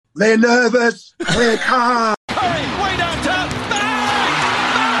They're nervous. They're calm. Curry, way down top.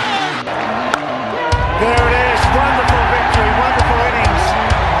 Bang! There it is. Wonderful victory. Wonderful innings.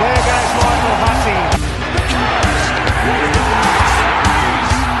 There goes Michael Hussey.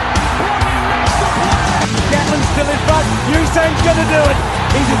 Gatlin's still in front. Usain's going to do it.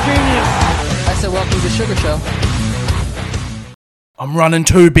 He's a genius. I said welcome to the Sugar Show. I'm running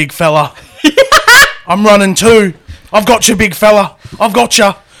too, big fella. I'm running too. I've got you, big fella. I've got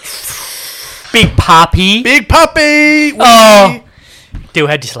you. Big puppy. Big puppy. Oh. Dill,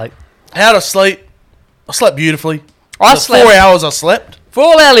 how'd you sleep? How'd I sleep? I slept beautifully. I The slept. 4 hours I slept. For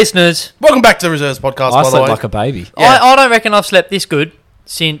all our listeners, Welcome back to the Reserves Podcast, I by the slept way. like a baby. Yeah. I don't reckon I've slept this good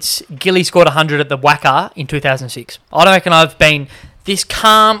since Gilly scored 100 at the Wacker in 2006. I don't reckon I've been this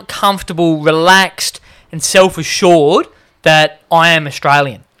calm, comfortable, relaxed, and self-assured that I am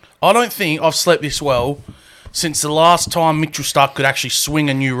Australian. I don't think I've slept this well since the last time Mitchell Stark could actually swing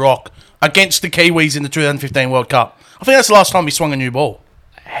a new rock against the Kiwis in the 2015 World Cup. I think that's the last time he swung a new ball.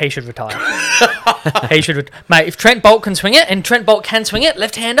 He should retire. Mate, if Trent Bolt can swing it, and Trent Bolt can swing it,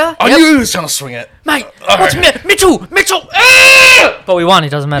 left-hander. I yep. knew he was going to swing it. Mate, what's Mitchell? Ah! But we won, it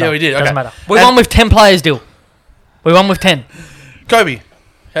doesn't matter. Yeah, we did, Doesn't okay. matter. We won with 10 players, Dill. We won with 10. Kobe,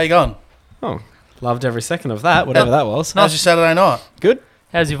 how you going? Oh, loved every second of that, whatever that was. How's your Saturday night? Good.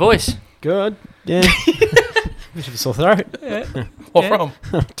 How's your voice? Good. Yeah. Bit of a sore throat. What Yeah. from?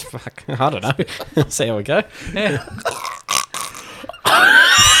 Fuck. I don't know. See how we go. Yeah.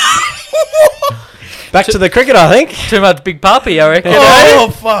 Back to the cricket, I think. Too much big puppy, I reckon. Oh,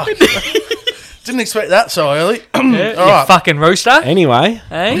 fuck. Didn't expect that so early. Yeah, All you right. fucking rooster. Anyway,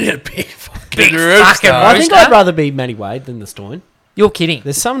 Eh? Yeah, big fucking Big rooster. fucking I think Rooster? I'd rather be Matty Wade than the Stoin. You're kidding.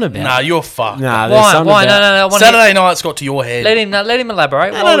 There's something about Nah, it. you're fucked. Nah, there's Why? something Why? about No. I want Saturday night's got to your head. Let him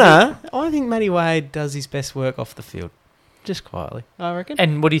elaborate. I Why don't would know. I think Matty Wade does his best work off the field. Just quietly, I reckon.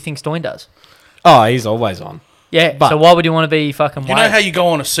 And what do you think Stoin does? Oh, he's always on. Yeah. But- so why would you want to be fucking? You know how you go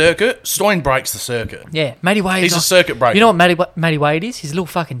on a circuit? Stoin breaks the circuit. Yeah, Matty Wade. He's a circuit breaker. You know what Matty Wade is? He's a little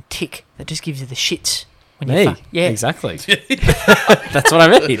fucking tick that just gives you the shits. When Me? you yeah. Exactly. That's what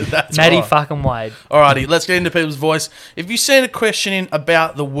I mean. That's Matty right. fucking Wade. Alrighty, let's get into people's voice. If you send a question in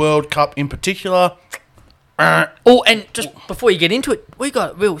about the World Cup in particular, Oh, and just before you get into it, we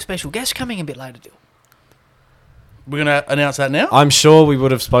got a real special guest coming a bit later, Dill. we're going to announce that now. I'm sure we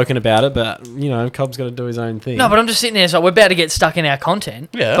would have spoken about it, but, you know, Cobb's got to do his own thing. No, but I'm just sitting there, so we're about to get stuck in our content.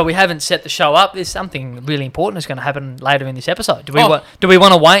 Yeah. But we haven't set the show up. There's something really important that's going to happen later in this episode. Do we Oh. do we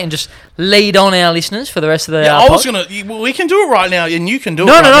want to wait and just lead on our listeners for the rest of the? Yeah, I was pod? going to... Well, we can do it right now, and you can do it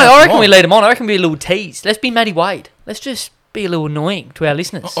No, right no, no. now. I if reckon you we want. lead them on. I reckon be a little tease. Let's be Matty Wade. Let's just be a little annoying to our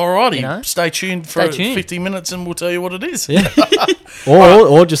listeners. Alrighty, You know? stay tuned for Stay tuned. 50 minutes and we'll tell you what it is. Yeah.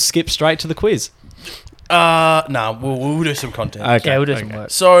 or just skip straight to the quiz. No, we'll do some content. Okay. Yeah, we'll do some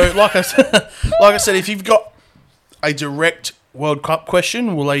work. So, like I said, if you've got a direct World Cup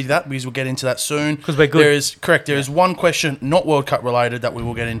question, we'll leave that because we'll get into that soon. 'Cause we're good. There is one question not World Cup related that we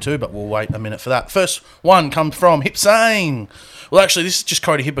will get into, but we'll wait a minute for that. First one comes from Hipsane. Well, actually, this is just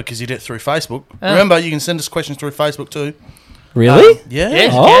Cody Hipper because he did it through Facebook. Remember, you can send us questions through Facebook too. Really? Yeah.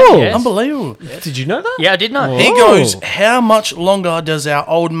 Yes, Oh. yes. Unbelievable. Did you know that? Yeah, I did know. He Oh. goes, how much longer does our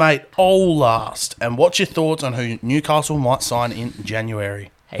old mate Ole last? And what's your thoughts on who Newcastle might sign in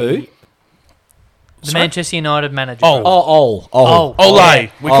January? Who? The Sorry? Manchester United manager. Oh. Ole. yeah.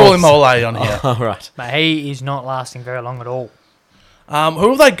 We call him Ole on here. Oh, right. Mate, he is not lasting very long at all.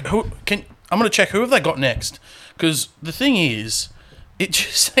 Who have they? I'm going to check. Who have they got next? Because the thing is, it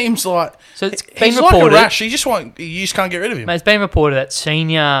just seems like So it's been he's like a reported. rash. You just can't get rid of him. Mate, it's been reported that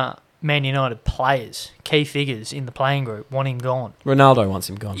senior Man United players, key figures in the playing group, want him gone. Ronaldo wants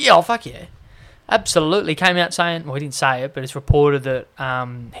him gone. Yeah, oh, fuck yeah. Absolutely. Came out saying, well, he didn't say it, but it's reported that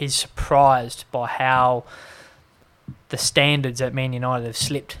he's surprised by how the standards at Man United have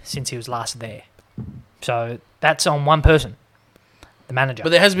slipped since he was last there. So that's on one person, the manager. But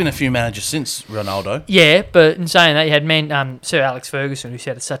there has been a few managers since Ronaldo. Yeah, but in saying that, you had Sir Alex Ferguson, who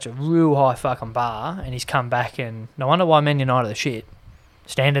set it's such a real high fucking bar, and he's come back, and no wonder why Man United are shit.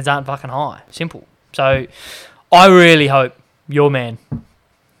 Standards aren't fucking high. Simple. So I really hope your man,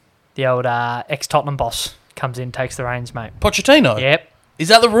 the old ex-Tottenham boss, comes in, takes the reins, mate. Pochettino. Yep. Is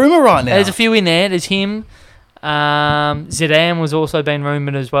that the rumor right now? There's a few in there. There's him. Zidane was also been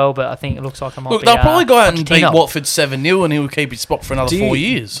rumoured as well, but I think it looks like it might Look, be they'll probably go out and beat Pochettino. Watford 7-0 and he'll keep his spot for another 4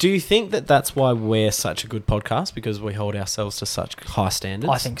 years. Do you think that that's why we're such a good podcast? Because we hold ourselves to such high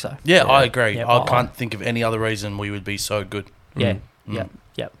standards? I think so. Yeah, I agree. Yeah, I can't think of any other reason we would be so good. Yeah. Yeah.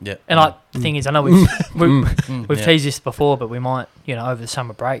 Yeah. Yeah. And the thing is, I know we've Yeah. teased this before, but we might, over the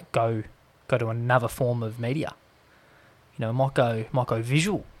summer break, go to another form of media. Might go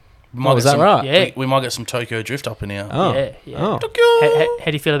visual. Might is get that right? Yeah. We might get some Tokyo Drift up in here. Oh. Yeah, yeah. Oh. How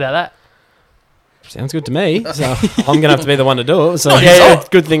do you feel about that? Sounds good to me. So I'm going to have to be the one to do it. So yeah. it's a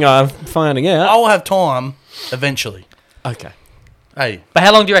good thing I'm finding out. I'll have time eventually. Okay. Hey. But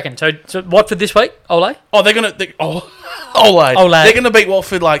how long do you reckon? So Watford this week, Ole? Oh, they're going to... Ole. They're going to beat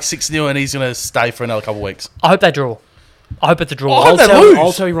Watford like 6-0 and he's going to stay for another couple of weeks. I hope they draw. I hope it's a draw. I hope they lose.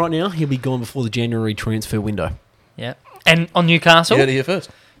 I'll tell you right now, he'll be gone before the January transfer window. Yeah. And on Newcastle? You heard it here first.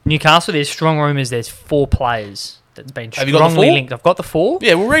 Newcastle, there's strong rumours there's 4 players that's been Have you got the strongly 4? linked. I've got the 4.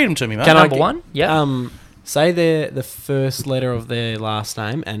 Yeah, well, read them to me, mate. Can I Number 1, yeah. Say the first letter of their last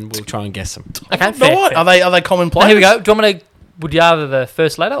name, and we'll try and guess them. Okay, You know fair, what? fair. Are they common Now, players? here we go. Do you want me to... Would you rather the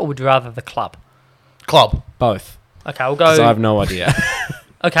first letter or would you rather the club? Club. Both. Okay, I'll Because I go... have no idea.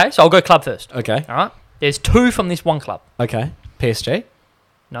 Okay, so I'll go club first. Okay. All right? There's 2 from this one club. Okay. PSG.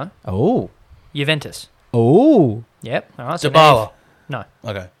 No. Oh. Juventus. Oh. Yep. All right. So Dybala. no.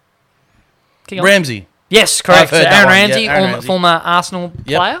 Okay. Kick on. Ramsey. Yes, correct. I've So heard that Aaron one. Ramsey, Yeah, Aaron Ramsey. former Arsenal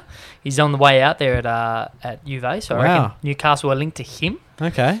Yep. player. He's on the way out there at Juve, so I Wow. reckon Newcastle are linked to him.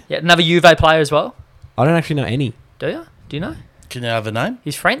 Okay. Yeah, another Juve player as well. I don't actually know any. Do you? Do you know? Can you have a name?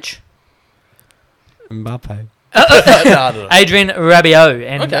 He's French. Mbappe. No, I don't know. Adrian Rabiot,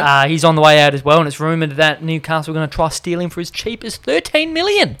 and Okay. he's on the way out as well. And it's rumoured that Newcastle are going to try steal him for as cheap as 13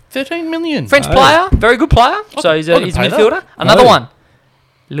 million. 13 million. French Oh. player, very good player. So he's I a could he's a pay that. midfielder. Another Oh. one, a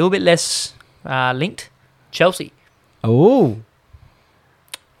little bit less linked. Chelsea. Oh.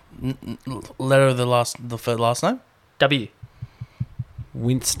 Letter of the first last name? W.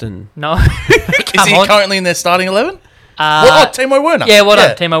 Winston. No. Is he on. currently in their starting 11? Timo Werner. Yeah, well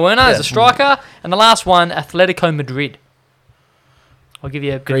done. Timo Werner is a striker. And the last one, Atletico Madrid. I'll give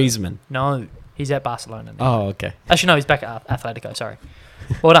you a bit. Griezmann. No, he's at Barcelona now. Oh, okay. Actually, no, he's back at Atletico. Sorry.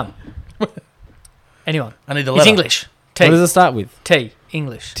 Well done. Anyone? I need the He's letter. English. T. What does it start with? T.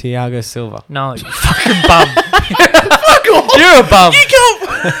 English. Thiago Silva. No, you fucking bum. You're a bum.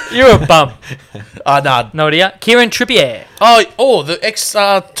 You're a bum. Nah. No idea. Kieran Trippier. The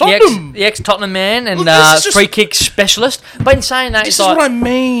ex-Tottenham. The ex-Tottenham man and Well, this is just- free kick specialist. But in saying that, This it's is like... what I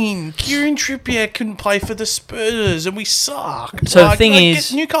mean. Kieran Trippier couldn't play for the Spurs and we sucked. So the thing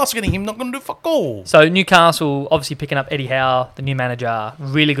is- Newcastle getting him not going to do fuck all. So Newcastle obviously picking up Eddie Howe, the new manager,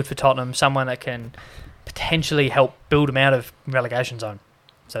 really good for Tottenham, someone that can potentially help build them out of relegation zone.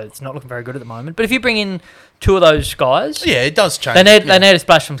 So it's not looking very good at the moment. But if you bring in 2 of those guys, Yeah, it does change. they need to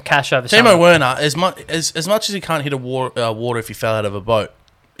splash some cash over Timo summer. Werner, as much as he can't hit a water if he fell out of a boat,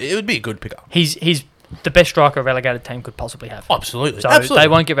 it would be a good pickup. He's the best striker a relegated team could possibly have. Absolutely. So Absolutely. they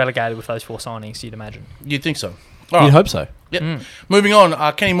won't get relegated with those 4 signings, you'd imagine. You'd think so. All You'd right. hope so. Yep. Moving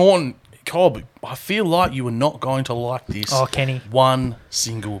on, Kenny Morton. Cobb, I feel like you are not going to like this Oh, Kenny. one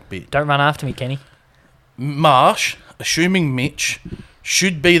single bit. Don't run after me, Kenny. Marsh, assuming Mitch,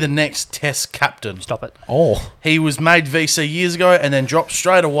 should be the next Test captain. Stop it. Oh. He was made VC years ago and then dropped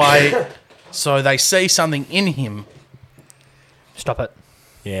straight away. So they see something in him. Stop it.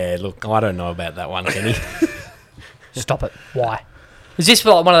 Yeah, look, I don't know about that one, Kenny. Stop it. Why? Is this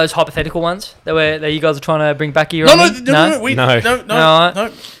like one of those hypothetical ones that you guys are trying to bring back here? No.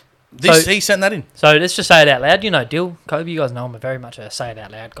 No. So- He sent that in. So let's just say it out loud. You know, Dill, Kobe, you guys know I'm very much a say it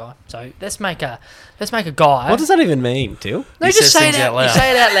out loud guy. So let's make a guy. What does that even mean, Till? No, He just says say it things out. out loud. You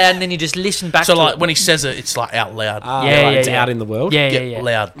say it out loud, and then you just listen back. So to like it. when he says it, it's like out loud. It's out in the world? Yeah.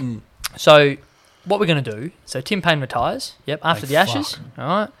 Loud. So what we're gonna do? So Tim Payne retires. Yep, after the Ashes. fuck. All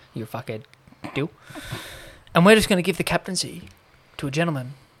right, you're a fuckhead, Dill. And we're just gonna give the captaincy to a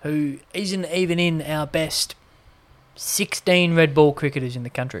gentleman who isn't even in our best 16 red ball cricketers in the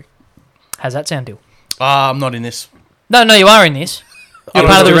country. How's that sound, Dill? I'm not in this. No, you are in this. You're I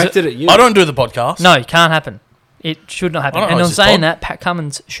part of the directed at you. I don't do the podcast. No, it can't happen. It should not happen. I don't And know on this saying pod. that, Pat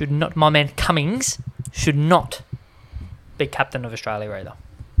Cummins should not, my man Cummings, should not be captain of Australia either.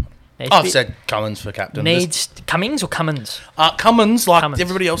 Needs to I've be- said Cummins for captain. Needs Cummings or Cummins? Cummins, like Cummins.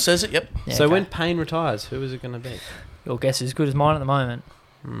 everybody else says it. Yep. Yeah, So okay. when Payne retires, who is it going to be? Your guess is as good as mine at the moment.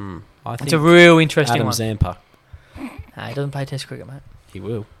 I think It's a real interesting Adam one. Zampa. Nah, he doesn't play Test cricket, mate. He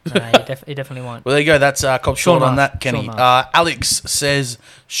will. Nah, he definitely won't. Well, there you go. That's Cobb Sean short on Marsh. that, Kenny. Sean Marsh. Alex says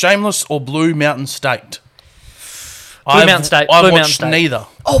Shameless or Blue Mountain State. Mountain State, I've Blue Mountain watched State. neither.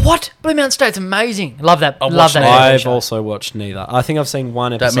 Oh, what? Blue Mountain State's amazing. Love that. I've Love watched that. neither. TV I've show. also watched neither. I think I've seen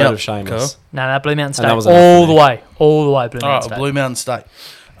one That episode Mount- of Shameless. No, Blue Mountain State. that was enough All for the me. way. All the way, Blue All Mountain right, State. Blue Mountain State.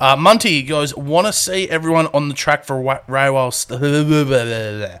 Munty goes, want to see everyone on the track for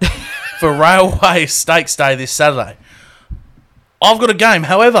for Railway Stakes Day this Saturday. I've got a game.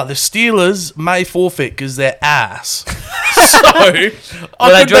 However, the Steelers may forfeit because they're ass. So,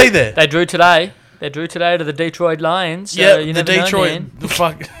 I could be there. They drew today. They drew today to the Detroit Lions. So Yeah, you the never know, Detroit. man. The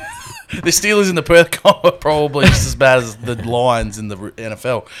fuck. The Steelers in the Perth comp are probably just as bad as the Lions in the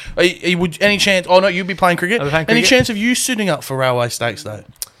NFL. Would any chance? Oh no, you'd be playing cricket. Playing Any cricket? chance of you suiting up for Railway Stakes though?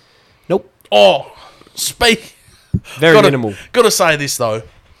 Nope. Oh, speak. Very minimal. Got to say this though,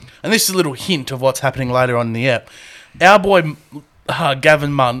 and this is a little hint of what's happening later on in the app. Our boy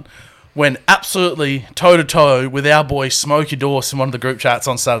Gavin Munn went absolutely toe to toe with our boy Smokey Dawes in one of the group chats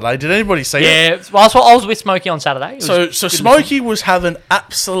on Saturday. Did anybody see it? Yeah, well, I was with Smokey on Saturday. It was So good Smokey was having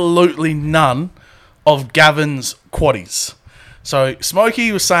absolutely none of Gavin's quaddies. So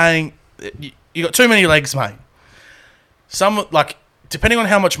Smokey was saying, "You got too many legs, mate." Some depending on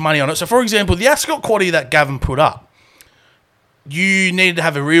how much money on it. So for example, the Ascot quaddie that Gavin put up, you needed to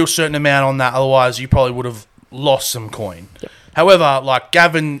have a real certain amount on that, otherwise you probably would have lost some coin. Yep. However,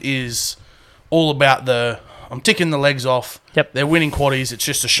 Gavin is all about I'm ticking the legs off. Yep. They're winning quaddies. It's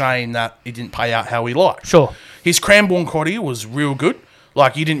just a shame that he didn't pay out how he liked. Sure. His Cranbourne quaddie was real good.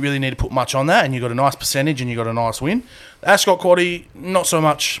 You didn't really need to put much on that, and you got a nice percentage, and you got a nice win. The Ascot quaddie, not so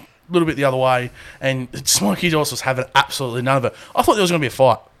much, a little bit the other way, and Smokey Dawes was having absolutely none of it. I thought there was going to be a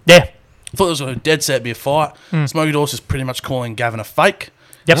fight. Yeah. I thought there was going to dead set be a fight. Smokey Dawes is pretty much calling Gavin a fake.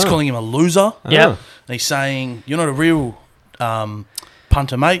 Yep. He's calling him a loser. Yeah. And he's saying, "You're not a real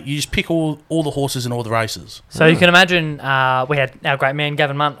punter, mate. You just pick all the horses in all the races." So you can imagine we had our great man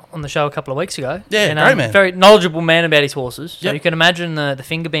Gavin Munt on the show a couple of weeks ago. Yeah, and, great man. Very knowledgeable man about his horses. So Yep. you can imagine the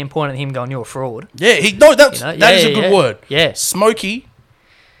finger being pointed at him going, "You're a fraud." Yeah, that is a good word. Yeah. Smokey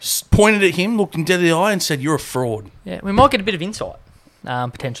pointed at him, looked him dead in the eye, and said, "You're a fraud." Yeah, we might get a bit of insight,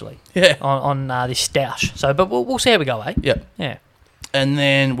 potentially, Yeah. on this stoush. So, but we'll see how we go, eh? Yep. Yeah. And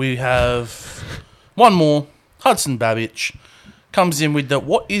then we have one more. Hudson Babbage comes in with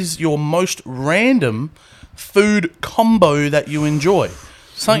what is your most random food combo that you enjoy?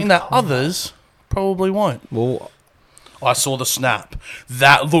 Something that others probably won't. Well, I saw the snap.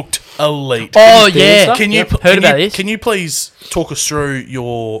 That looked elite. Oh Theatre yeah. stuff? Can you Heard can about you, this? Can you please talk us through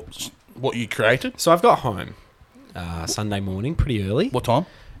what you created? so I've got home Sunday morning, pretty early. What time?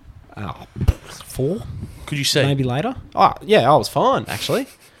 4, Could you see? maybe later. Oh, yeah, I was fine, actually.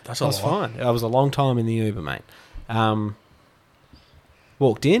 That's I a was lot. fine. I was a long time in the Uber, mate.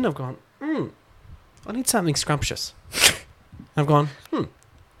 Walked in, I've gone, I need something scrumptious. I've gone,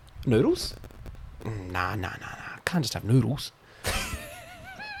 noodles? Nah. Can't just have noodles.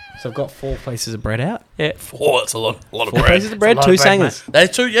 So I've got 4 pieces of bread out. Yeah. Oh, that's a lot of 4 bread. pieces of bread, lot 2 of bread, sangers. There's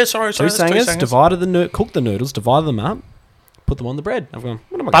two. Yeah, sorry. Two that's sangers, sangers. cooked the noodles, divided them up, put them on the bread. I've gone,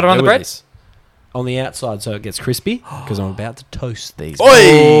 what am I Butter gonna on do the with bread? this? On the outside so it gets crispy, because I'm about to toast these.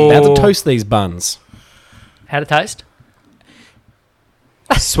 Oi! About to toast these buns. How'd it taste?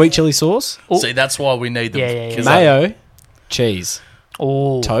 Sweet chili sauce, See, that's why we need them. Yeah. 'Cause mayo, cheese,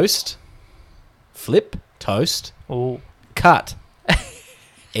 Oh. toast, flip, toast, Oh. cut,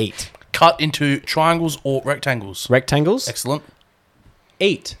 eat. cut into triangles or rectangles. Rectangles, Excellent.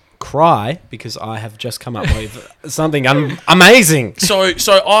 eat. Cry, because I have just come up with something amazing. So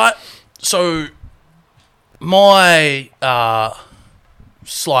my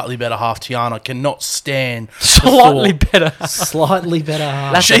slightly better half Tiana cannot stand the Slightly thought- better. Slightly better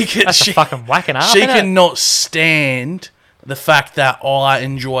half. That's She a fucking whacking up. She innit? cannot stand the fact that I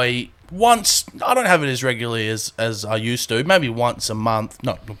enjoy once. I don't have it as regularly as I used to. Maybe once a month.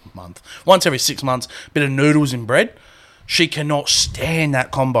 Not a month. Once every 6 months. Bit of noodles and bread. She cannot stand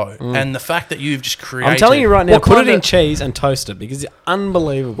that combo. And the fact that you've just created. I'm telling you right now, What put kind it in of- cheese and toast it, because it's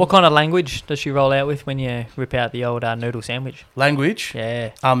unbelievable. What kind of language does she roll out with when you rip out the old noodle sandwich? Language.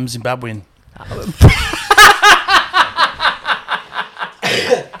 Yeah. Zimbabwean.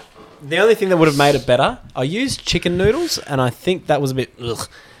 The only thing that would have made it better, I used chicken noodles, and I think that was a bit ugh.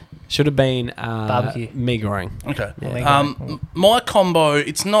 Should have been Barbecue. mee goreng. Okay. Yeah. My combo,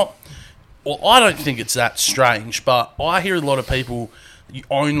 it's not. Well, I don't think it's that strange, but I hear a lot of people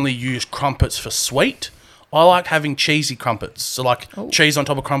only use crumpets for sweet. I like having cheesy crumpets, so cheese on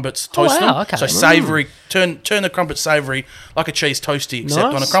top of crumpets, toast wow, them. okay. So savoury, turn the crumpet savoury, like a cheese toasty, except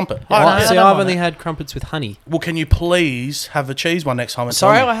on a Nice. crumpet. Yeah, I no, like I it. See, don't I've mind only that. had crumpets with honey. Well, can you please have a cheese one next time? And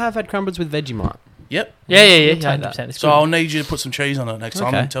Sorry, tell me? I have had crumpets with Vegemite. Yep. Yeah, take 100%. that. It's So good. I'll need you to put some cheese on it next time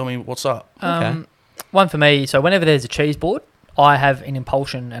Okay. and tell me what's up. Okay. One for me. So whenever there's a cheese board, I have an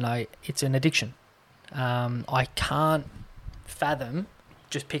impulsion, and it's an addiction. I can't fathom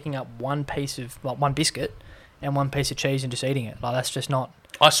just picking up one biscuit and one piece of cheese and just eating it. That's just not.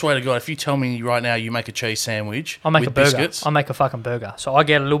 I swear to God, if you tell me right now you make a cheese sandwich I make with a burger. biscuits, I make a fucking burger. So I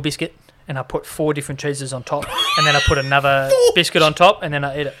get a little biscuit and I put 4 different cheeses on top, and then I put another biscuit on top, and then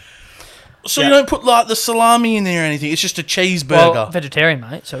I eat it. so Yeah. you don't put the salami in there or anything. It's just a cheeseburger. Well, vegetarian,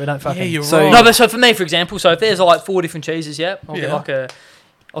 mate. So we don't fucking. Yeah, you're So- right. No, but so for me, for example, so if there's 4 different cheeses, I'll Yeah. get like a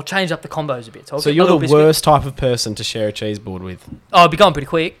I'll change up the combos a bit. So, I'll So get you're a little the biscuit. worst type of person to share a cheese board with. Oh, I'll be going pretty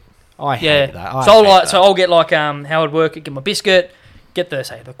quick. I hate Yeah. that. I So I'll hate like, that. so I'll get like how I'd work it. Get my biscuit, get the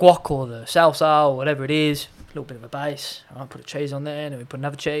guac or the salsa or whatever it is. A little bit of a base. All right, put a cheese on there, and then we put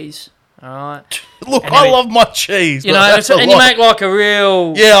another cheese. All right. Look, And then I we- love my cheese. You but know, that's a and you lot. make like a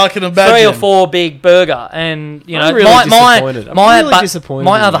real Yeah, I can imagine. 3 or 4 big burger, and you know, I'm really disappointed. I'm really disappointed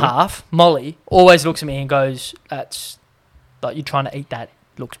my in other you. half, Molly, always looks at me and goes, "That's like you're trying to eat that.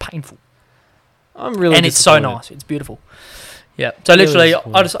 Looks painful." I'm really And it's so disappointed. nice. It's beautiful. Yeah. So Really literally,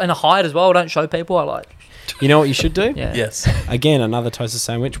 disappointed. I just and I hide as well. I don't show people. I like You know what you should do? yeah. Yes. Again, another toasted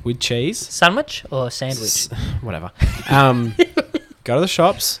sandwich with cheese. Sandwich or sandwich? Whatever. Go to the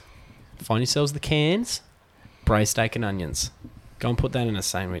shops, find yourselves the cans, braised steak and onions. Go and put that in a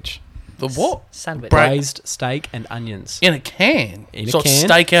sandwich. The what? Sandwich. Braised steak and onions. In a can. In a so it's can.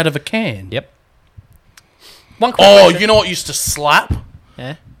 steak out of a can. Yep. One quick Oh, question. you know what used to slap?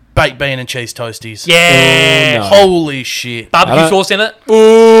 Yeah. Baked bean and cheese toasties. Yeah. Oh, no. Holy shit. I Barbecue don't- sauce in it. I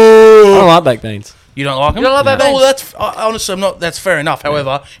don't like baked beans. You don't like them? You don't like baked No, beans? that's honestly, I'm not. That's fair enough.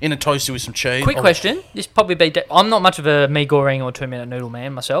 However, in a toasty with some cheese. Quick question. This probably be. I'm not much of a mee goreng or 2-minute noodle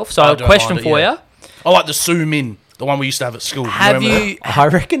man myself. So I a don't question mind it, for yeah. you: I like the Sue Min, the one we used to have at school. Have remember you? I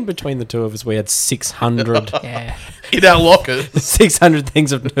reckon between the two of us, we had 600, Yeah. that? In our locker. 600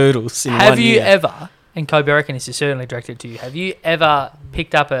 things of noodles in Have one you year. ever? And Kobe, I reckon this is certainly directed to you. Have you ever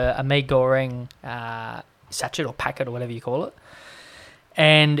picked up a mee goreng sachet or packet or whatever you call it,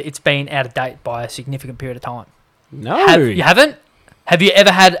 and it's been out of date by a significant period of time? No. You haven't? Have you ever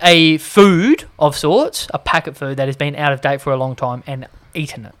had a food of sorts, a packet food that has been out of date for a long time and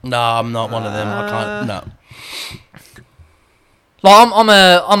eaten it? No, I'm not one of them. I can't. No. Like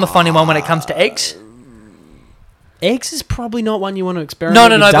I'm a funny one when it comes to eggs. Eggs is probably not one you want to experiment No,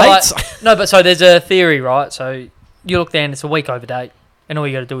 with but dates. like, no, but so there's a theory, right? So you look there and it's a week over date, and all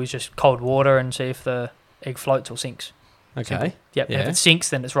you got to do is just cold water and see if the egg floats or sinks. Okay. Yep. And if Yeah. it sinks,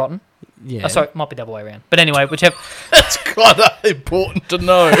 then it's rotten. Yeah. Oh, sorry, it might be the other way around. But anyway, whichever. That's kind of important to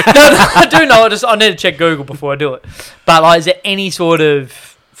know. no, I do know. I need to check Google before I do it. But like, is there any sort of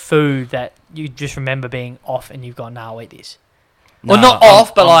food that you just remember being off and you've gone, "Nah, I'll eat this"? Well, Nah, not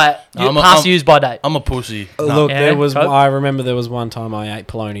off, but past I'm- use by date. I'm a pussy. No. Look, Yeah, there was. Coke? I remember there was one time I ate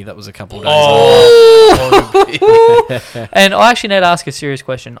polony that was a couple of days old. Oh, And I actually need to ask a serious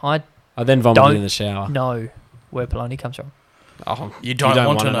question. I I then vomited Don't- in the shower. know where polony comes from. Oh, you don't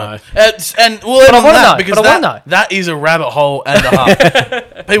want to wanna know. And we'll end I on wanna that know, because but I wanna know. that is a rabbit hole and a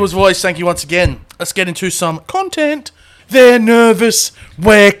half. People's voice, thank you once again. Let's get into some content. They're nervous,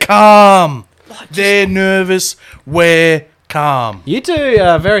 we're calm. They're nervous, we're calm. You two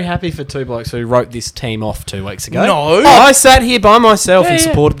are very happy for two blokes who wrote this team off 2 weeks ago. No. I sat here by myself Yeah, and yeah.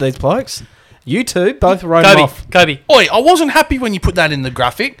 supported these blokes. You two both wrote them off. Kobe. Oi, I wasn't happy when you put that in the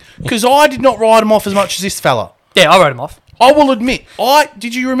graphic because I did not write him off as much as this fella. Yeah, I wrote him off. I will admit,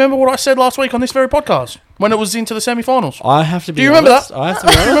 did you remember what I said last week on this very podcast when it was into the semi-finals? I have to be Do you remember honest. that? I have to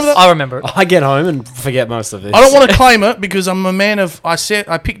be honest. I remember it. I get home and forget most of this. I don't want to claim it because I'm a man of. I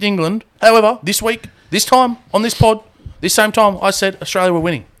picked England. However, this week, this time on this pod, this same time, I said Australia were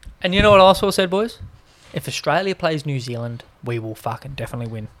winning. And you know what I also said, boys? If Australia plays New Zealand, we will fucking definitely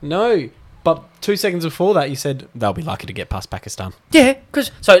win. No, but 2 seconds before that, you said they'll be lucky to get past Pakistan. Yeah,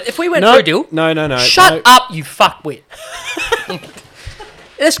 because so if we went No, through, Dill, no. shut no. up, you fuckwit.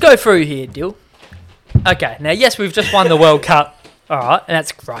 Let's go through here, Dill. Okay, now yes, we've just won the World Cup. All right, and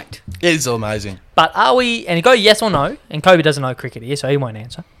that's great. It's amazing. But are we? And you go yes or no. And Kobe doesn't know cricket here, so he won't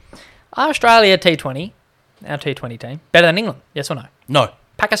answer. Are Australia T20, our T20 team, better than England? Yes or no? No.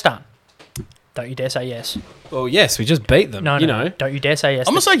 Pakistan. Don't you dare say yes. Well, yes, we just beat them. No, you no. know, Don't you dare say yes.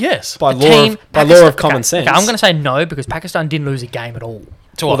 I'm going to say yes. by The law team, of, by Pakistan- law of common okay, sense. Okay, I'm going to say no because Pakistan didn't lose a game at all.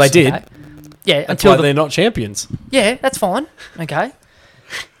 To Well, us. they did. Okay? Yeah, That's until why the they're not champions. Yeah, that's fine. Okay.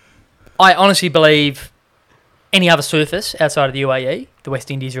 I honestly believe any other surface outside of the UAE, the West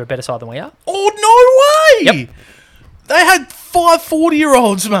Indies are a better side than we are. Oh, no way! Yep. They had 5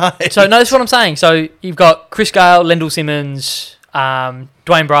 40-year-olds, mate. So notice what I'm saying. So you've got Chris Gale, Lendl Simmons,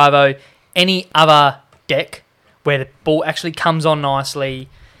 Dwayne Bravo, any other deck where the ball actually comes on nicely.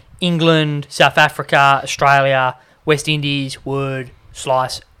 England, South Africa, Australia, West Indies, would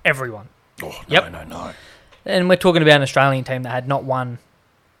slice everyone. Oh, Yep. no. And we're talking about an Australian team that had not won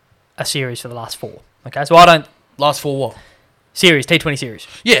a series for the last 4. Okay, so I don't... Last 4 what? Series, T20 series.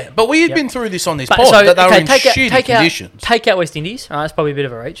 Yeah, but we had Yep. been through this on this But, pod, so, that they were okay, in take shitty conditions. Take out West Indies. All right, that's probably a bit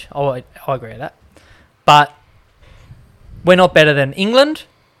of a reach. I agree with that. But we're not better than England.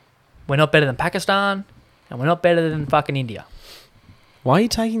 We're not better than Pakistan. And we're not better than fucking India. Why are you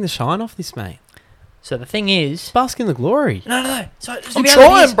taking the shine off this, mate? So the thing is, Bask in the glory. no. So the I'm reality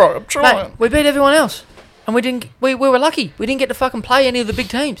trying, is, bro. I'm trying. mate, we beat everyone else, and we didn't. We were lucky. We didn't get to fucking play any of the big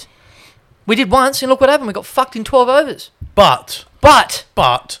teams. We did once, and look what happened. We got fucked in 12 overs. But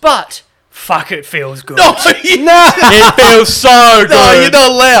Fuck, it feels good. no, It feels so good. no, you're not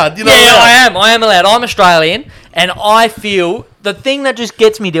allowed. You're not Yeah, allowed. I am allowed. I'm Australian, and I feel the thing that just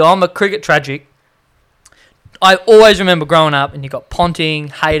gets me there. I'm a cricket tragic. I always remember growing up, and you got Ponting,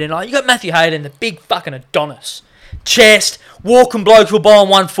 Hayden. You got Matthew Hayden, the big fucking Adonis, chest, walking blokes will bowling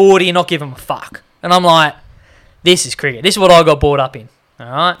 140 and not give him a fuck. And I'm like, this is cricket. This is what I got brought up in. All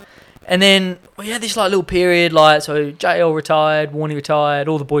right. And then we had this little period, so JL retired, Warney retired,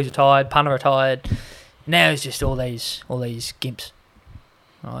 all the boys retired, Punter retired. Now it's just all these gimps.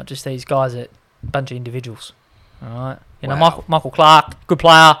 All right, just these guys that bunch of individuals. All right, Wow. Michael Clark, good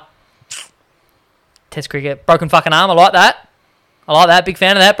player. Test cricket, broken fucking arm. I like that. Big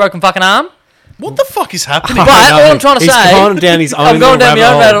fan of that. Broken fucking arm. What the fuck is happening? But all I'm trying to He's say, gone down his own I'm going down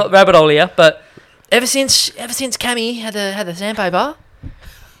little my rabbit own rabbit hole here. But ever since Cammy had the sandpaper,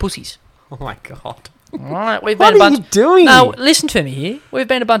 pussies. Oh my god. All right, we've What been a are bunch. you doing? No, listen to me here. We've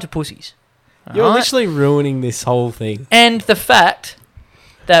been a bunch of pussies. You're Alright? literally ruining this whole thing. And the fact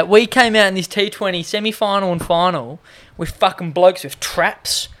that we came out in this T20 semi-final and final with fucking blokes with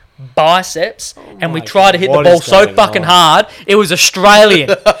traps, biceps, and we my tried to God, hit the what ball is so going fucking on? hard. It was Australian.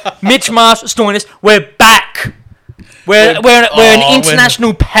 Mitch Marsh, Stoinis, we're back. We're an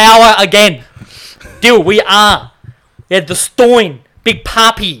international power again. Deal, we are. Yeah, the Stoin, big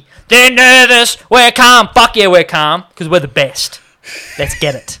puppy. They're nervous. We're calm. Fuck yeah, we're calm because we're the best. Let's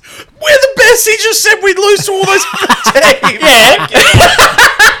get it. We're the best. He just said we'd lose to all those teams. Yeah.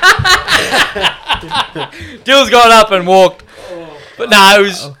 Dill's gone up and walked. But no, it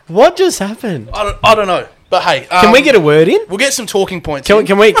was. What just happened? I don't know. But hey, Can we get a word in? We'll get some talking points. Can, in.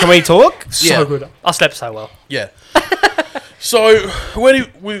 can we talk? Yeah. So good. I slept so well. Yeah. So where do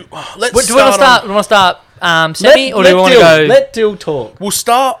we? Let's Do we want to start? on- Do we want to start semi, or do we want to go? Let Dill talk. We'll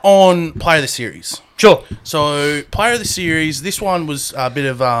start on player of the series. Sure. So player of the series. This one was a bit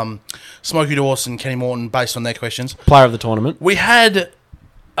of Smokey Dawson, Kenny Morton, based on their questions. Player of the tournament. We had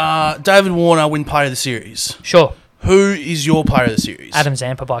David Warner win player of the series. Sure. Who is your player of the series? Adam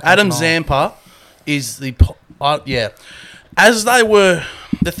Zampa by Adam Coach Mile. Zampa is the yeah. As they were,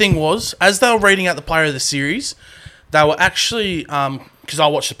 the thing was, as they were reading out the player of the series, they were actually because I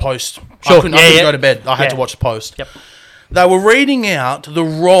watched the post. Sure. I couldn't go to bed. I had to watch the post. Yep. They were reading out the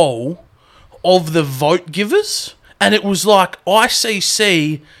role of the vote givers, and it was like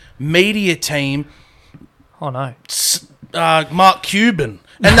ICC media team, Oh no. Mark Cuban,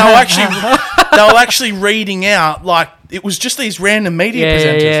 and they were actually reading out like it was just these random media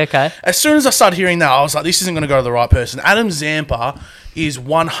presenters. Yeah, okay. As soon as I started hearing that, I was like, this isn't going to go to the right person. Adam Zampa is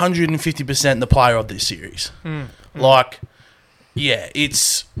 150% the player of this series. Like, yeah,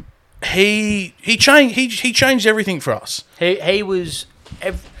 it's he changed everything for us. He was.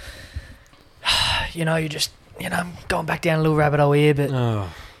 I'm going back down a little rabbit hole here, but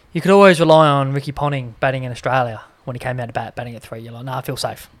you could always rely on Ricky Ponting batting in Australia when he came out to bat, batting at 3. You're like, I feel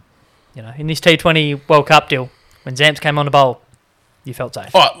safe. In this T20 World Cup deal, when Zamps came on the bowl, you felt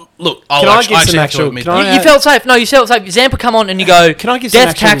safe. All right, look, Can I give some actual? You felt safe. No, you felt safe. Zampa come on and you go, Can I give some death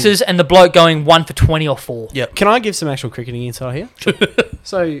actual- taxes and the bloke going 1 for 20 or 4. Yep. Can I give some actual cricketing insight here?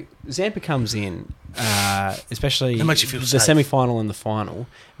 So Zampa comes in, especially That makes you feel the safe. semi-final and the final,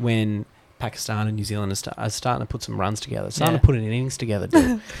 when Pakistan and New Zealand are starting to put some runs together, starting Yeah. to put an innings together.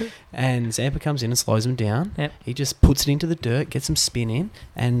 Dude. And Zampa comes in and slows them down. Yep. He just puts it into the dirt, gets some spin in,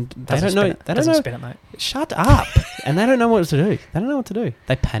 and they Doesn't don't know. spin it. They don't Doesn't know. spin it, mate. Shut up! And they don't know what to do. They don't know what to do.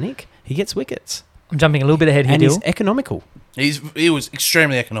 They panic. He gets wickets, I'm jumping a little bit ahead here, and he's Dill. economical. He was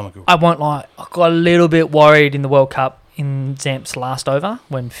extremely economical. I won't lie. I got a little bit worried in the World Cup in Zamp's last over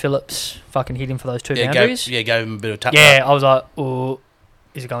when Phillips fucking hit him for those 2 boundaries. Gave him a bit of tap. Yeah, I was like, oh,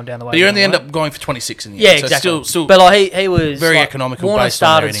 is it going down the way? But you only end up. up going for 26 in the Yeah, end. So exactly. Still, but like he was very like, economical Warner based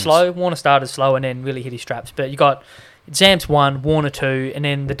on their started innings. Warner started slow and then really hit his straps. But you got Zamps 1, Warner 2, and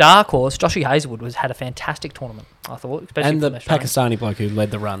then the dark horse, Joshie Hazelwood, had a fantastic tournament. I thought, especially And for the Australians. Pakistani bloke who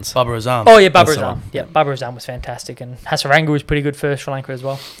led the runs. Bubba Azam. Oh yeah, Bubba That's the Azam. one. Yeah, Bubba Azam was fantastic, and Hasaranga was pretty good for Sri Lanka as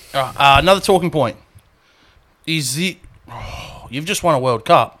well. Another talking point is you've just won a World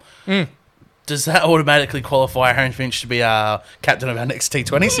Cup. Does that automatically qualify Aaron Finch to be captain of our next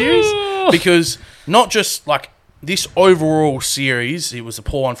T20 series? Because not just like this overall series, it was a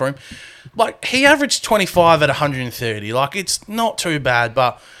poor one for him. Like he averaged 25 at 130. Like it's not too bad,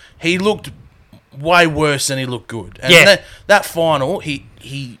 but he looked way worse than he looked good. And Yeah. that final, he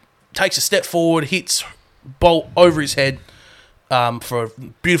takes a step forward, hits bolt over his head. for a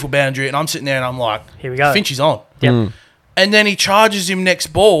beautiful boundary, and I'm sitting there and I'm like, Here we go. Finch is on. Yep. And then he charges him next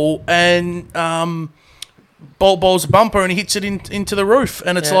ball and bowls a bumper and he hits it into the roof.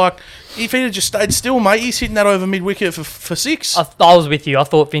 And it's like, if he'd have just stayed still, mate, he's hitting that over mid-wicket for 6. I was with you. I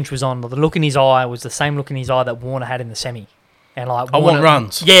thought Finch was on. But the look in his eye was the same look in his eye that Warner had in the semi. And like, I want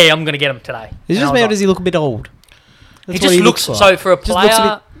runs. Yeah, I'm going to get him today. Is it just me or does he look a bit old? He That's just what looks like. so for a Just looks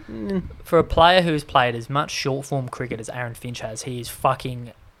a player. For a player who's played as much short form cricket as Aaron Finch has, he is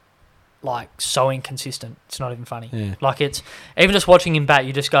fucking like so inconsistent. It's not even funny. Yeah. Like it's even just watching him bat,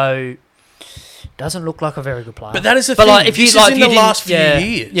 you just go, doesn't look like a very good player. But that is the But thing. like, if you This like is in you the didn't- last few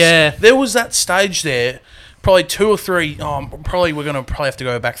years. yeah. There was that stage there, probably 2 or 3. Probably we're going to have to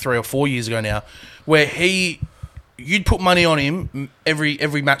go back 3 or 4 years ago now, where you'd put money on him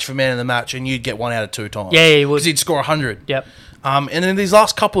every match for man of the match, and you'd get 1 out of 2 times. Yeah, he would. Because he'd score 100. Yep. And in these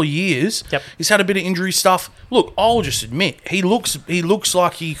last couple of years, Yep. he's had a bit of injury stuff. Look, I'll just admit, he looks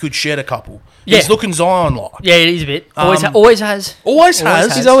like he could shed a couple. Yeah. He's looking Zion-like. Yeah, it is a bit. Always has. Always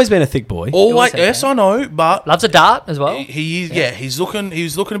has. He's always been a thick boy. Always, has, yes, man. I know, but Loves a dart as well. he is. He's looking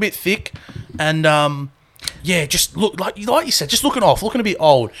a bit thick, and just look like you said, just looking a bit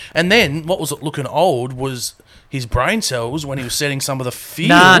old. And then what was it? Looking old was his brain cells when he was setting some of the fields.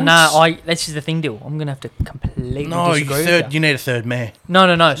 Nah. This is the thing, Dill. I'm gonna have to completely No, disagree with you need a third man.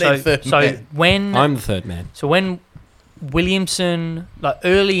 No. need a third So man. when I'm the third man. So when Williamson, like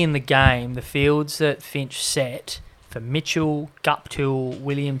early in the game, the fields that Finch set for Mitchell, Guptill,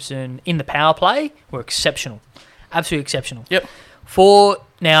 Williamson in the power play were exceptional. Absolutely exceptional. Yep. For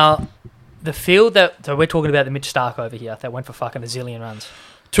now, the field so we're talking about the Mitch Stark over here that went for fucking a zillion runs.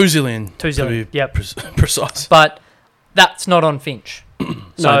 2 zillion. 2 zillion, To be yep. precise. But that's not on Finch.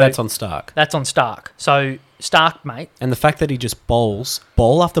 No, that's on Stark. That's on Stark. So Stark, mate. And the fact that he just bowls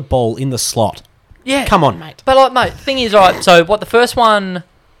ball after ball in the slot. Yeah. Come on, mate. But like, mate, thing is, right, so what the first one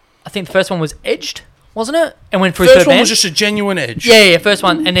was edged, wasn't it? And went through First third one man. was just a genuine edge. Yeah, first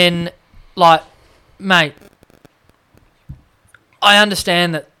one. And then, like, mate, I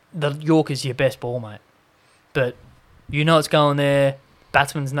understand that the York is your best ball, mate. But you know it's going there,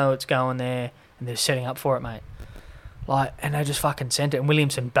 batsmen know it's going there, and they're setting up for it, mate. Like, and they just fucking sent it. And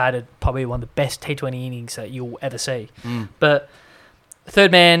Williamson batted probably one of the best T20 innings that you'll ever see. But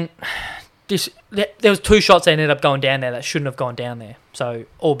third man, there was 2 shots that ended up going down there that shouldn't have gone down there. So,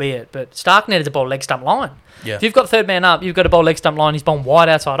 albeit, but Stark needed to bowl leg stump line. Yeah. If you've got third man up, you've got to bowl leg stump line. He's bowling wide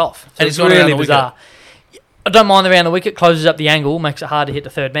outside off. So And it's he's gone around really the bizarre. I don't mind around the wicket, closes up the angle, makes it hard to hit the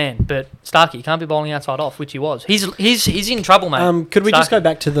third man. But Starkey can't be bowling outside off, which he was. He's in trouble, mate. Could we just Starkey. go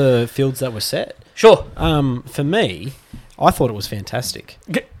back to the fields that were set? Sure. For me, I thought it was fantastic.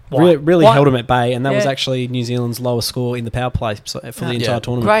 Why? Really Why? held him at bay, and that was Yeah. actually New Zealand's lowest score in the power play for the entire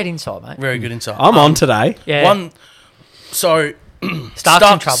tournament. Great insight, mate. Very good insight. I'm on today. Yeah. So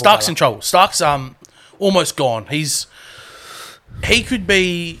Stark's in trouble. Stark's in brother. trouble. Stark's almost gone. He could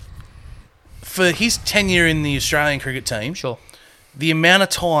be, for his tenure in the Australian cricket team. Sure. The amount of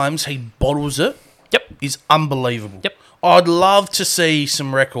times he bottles it is unbelievable. Yep. I'd love to see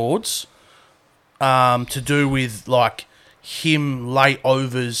some records to do with like him late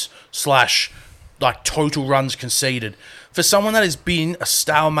overs / like total runs conceded. For someone that has been a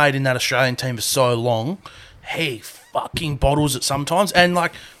stalemate in that Australian team for so long, he fucking bottles it sometimes. And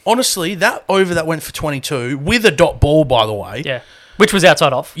like honestly, that over that went for 22 with a dot ball, by the way. Yeah. Which was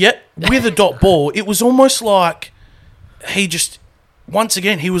outside off. Yeah, with a dot ball, it was almost like he just once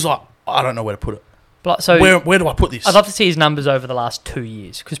again he was like, I don't know where to put it. But, so Where do I put this? I'd love to see his numbers over the last 2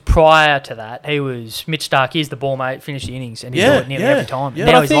 years, because prior to that, he was Mitch Stark. He's the ball mate, finish the innings, and he do it nearly every time. Yeah.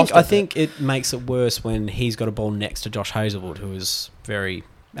 Now But he's lost I it. think it makes it worse when he's got a ball next to Josh Hazlewood, who is very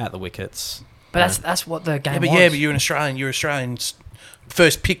at the wickets. But that's what the game but was. you're an Australian. You're Australian's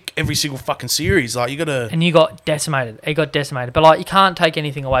first pick every single fucking series. Like you got to. And you got decimated. He got decimated. But like, you can't take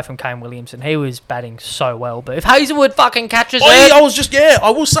anything away from Kane Williamson. He was batting so well. But if Hazlewood fucking catches it, I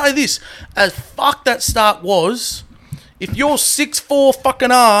will say this: as fuck that start was, if your 6'4"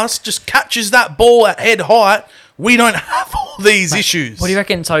 fucking ass just catches that ball at head height, we don't have all these issues. what do you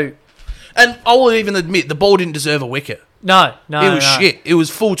reckon? So And I will even admit the ball didn't deserve a wicket. no, It was shit. It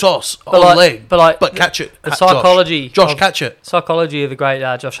was full toss on like- leg. but catch it. the psychology Josh, of- catch it. Psychology of the great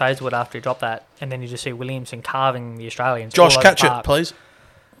Josh Hazlewood after he dropped that, and then you just see Williamson carving the Australians. Josh, all over catch the it, park. please.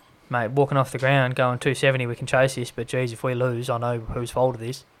 Mate, walking off the ground, going 270, we can chase this, but geez, if we lose, I know whose fault it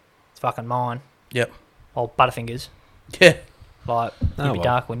is. It's fucking mine. Yep. Old Butterfingers. Yeah. Like, you'd Oh, be well.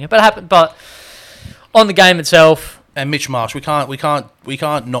 dark, wouldn't you? But it happened. But on the game itself, And Mitch Marsh, we can't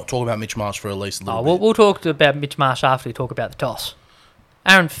not talk about Mitch Marsh for at least a little bit. we'll talk about Mitch Marsh after we talk about the toss.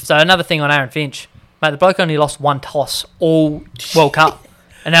 So another thing on Aaron Finch, Mate, the bloke only lost one toss all World Cup.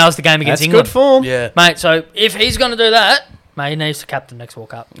 And that was the game against That's England. good form. Yeah. Mate, so if he's going to do that, mate, he needs to captain next World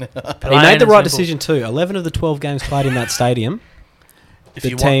Cup. He made the right decision too. 11 of the 12 games played in that stadium. If The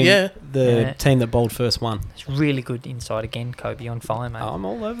you team, want, Yeah. team that bowled first won. It's really good inside again, Kobe, on fire, mate. I'm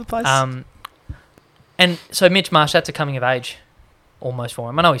all over the place. And so Mitch Marsh, that's a coming of age almost for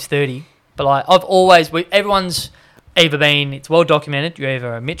him. I know he's 30, but like everyone's either been, it's well documented, you're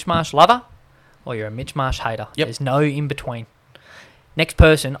either a Mitch Marsh lover or you're a Mitch Marsh hater. Yep. There's no in between. Next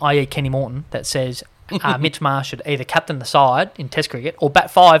person, i.e. Kenny Morton, that says Mitch Marsh should either captain the side in Test cricket or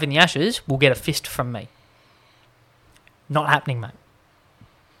bat 5 in the Ashes will get a fist from me. Not happening, mate.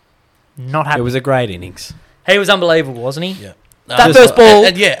 Not it happening. was a great innings. He was unbelievable, wasn't he? Yeah. That first ball,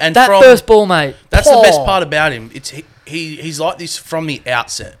 and that from, first ball, mate. That's the best Oh. part about him. It's he's like this from the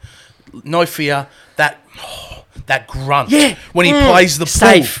outset. No fear. That grunt. Yeah. When he plays the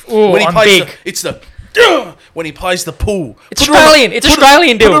Safe. pool. Ooh, When he I'm plays big. it's the when he plays the pool. It's Australian. It's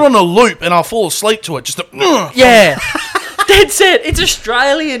Australian, Put dude. it on a loop and I'll fall asleep to it. Just the Yeah. That's it. It's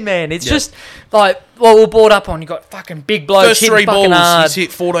Australian, man. It's Yeah. just like, well, we're brought up on. You got fucking big blokes first hitting 3 fucking balls hard. he's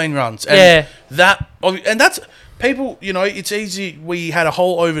hit 14 runs. And Yeah. that's people, it's easy. We had a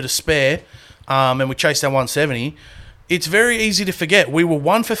hole over to spare and we chased down 170. It's very easy to forget. We were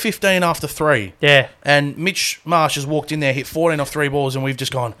 1 for 15 after 3. Yeah. And Mitch Marsh has walked in there, hit 14 off 3 balls, and we've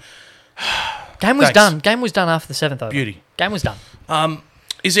just gone, Game was Thanks. done. Game was done after the 7th over. Beauty. Game was done.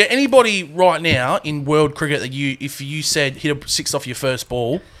 Is there anybody right now in world cricket that if you said hit a 6 off your first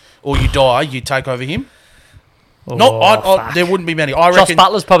ball or you die, you'd take over him? Fuck. There wouldn't be many. I Josh reckon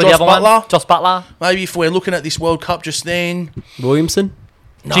Butler's probably Josh the other Butler, one. Josh Butler. Maybe if we're looking at this World Cup just then. Williamson?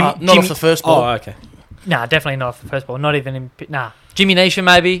 Nah, Jim- not off the first ball. Oh, okay. Nah, definitely not off the first ball. Not even in. Nah. Jimmy Neesham,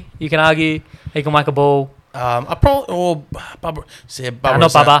 maybe. You can argue. He can make a ball. I probably or Bubba. Bubba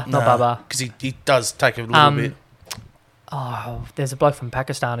not Bubba, not Bubba. because he does take a little bit. Oh, there's a bloke from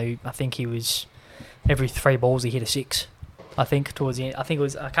Pakistan who I think he was every 3 balls he hit a 6. I think towards the end. I think it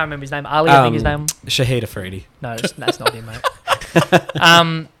was. I can't remember his name. Ali, I think his name. Shahid Afridi. No, that's not him, mate.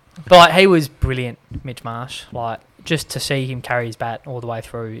 But like, he was brilliant, Mitch Marsh. Like, just to see him carry his bat all the way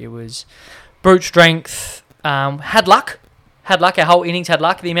through, it was brute strength. Had luck. Our whole innings had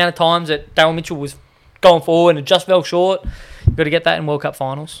luck. The amount of times that Darryl Mitchell was going forward and just fell short, you've got to get that in World Cup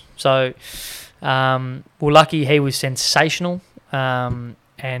finals. So, we're lucky he was sensational. And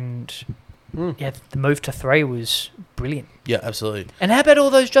yeah, the move to 3 was brilliant. Yeah, absolutely. And how about all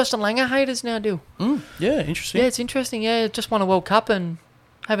those Justin Langer haters now, Dill? Yeah, interesting. Yeah, it's interesting. Yeah, just won a World Cup and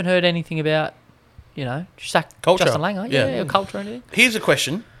haven't heard anything about, Culture. Justin Langer. Yeah, culture or anything. Here's a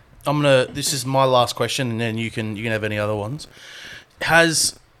question. This is my last question, and then you can have any other ones.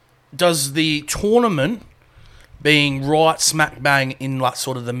 Does the tournament being right smack bang in like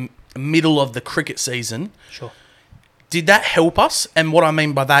sort of the middle of the cricket season, Sure. did that help us? And what I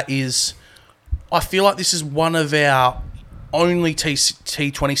mean by that is, I feel like this is one of our only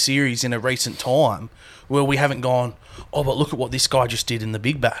T20 series in a recent time where we haven't gone, oh, but look at what this guy just did in the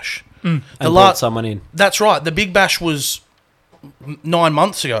Big Bash. And brought someone in. That's right. The Big Bash was 9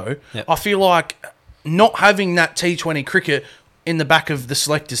 months ago. Yep. I feel like not having that T20 cricket in the back of the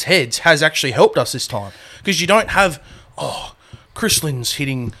selectors' heads has actually helped us this time, because you don't have, Chris Lynn's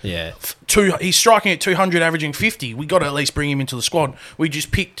hitting he's striking at 200, averaging 50. We got to at least bring him into the squad. We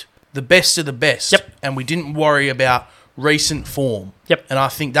just picked the best of the best, and we didn't worry about recent form. Yep. And I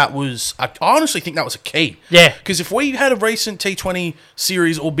think I honestly think that was a key. Yeah. Because if we had a recent T20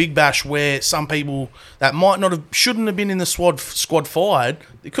 series or Big Bash where some people that shouldn't have been in the squad fired,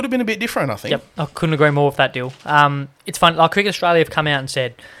 it could have been a bit different, I think. Yep, I couldn't agree more with that deal. It's fun. Like, Cricket Australia have come out and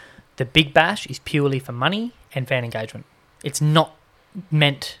said the Big Bash is purely for money and fan engagement. It's not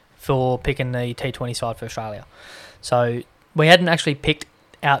meant for picking the T20 side for Australia. So we hadn't actually picked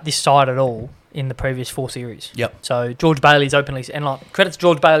out this side at all in the previous 4 series. Yep. So George Bailey's openly, and like, credit to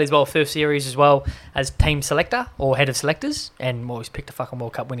George Bailey as well, first series as well as team selector or head of selectors, and he's picked a fucking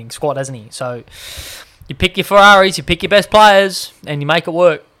World Cup winning squad, hasn't he? So you pick your Ferraris, you pick your best players, and you make it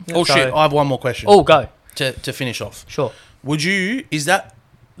work. Oh, So- shit, I have one more question. Oh, go. To finish off. Sure.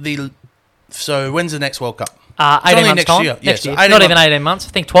 So when's the next World Cup? 18 only months next time. year. Next Yeah, year. so 18 Not even months. 18 months. I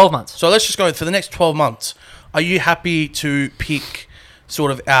think 12 months. So let's just go for the next 12 months. Are you happy to pick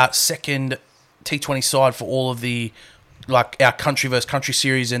sort of our second T20 side for all of the, like, our country versus country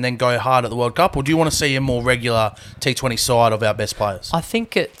series and then go hard at the World Cup? Or do you want to see a more regular T20 side of our best players? I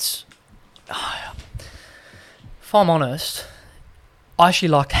think it's... If I'm honest, I actually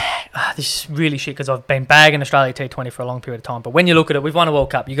like... this is really shit because I've been bagging Australia T20 for a long period of time. But when you look at it, we've won a World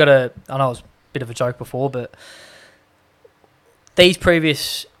Cup. You got to... I know it was a bit of a joke before, but these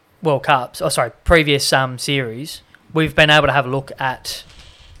previous World Cups, previous series, we've been able to have a look at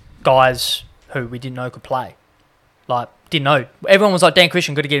guys who we didn't know could play. Like, didn't know. Everyone was like, Dan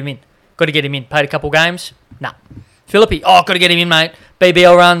Christian, got to get him in. Got to get him in. Played a couple games. Nah. Philippi, got to get him in, mate.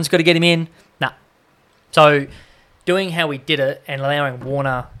 BBL runs, got to get him in. Nah. So, doing how we did it and allowing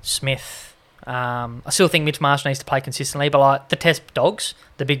Warner, Smith, I still think Mitch Marsh needs to play consistently, but like the test dogs,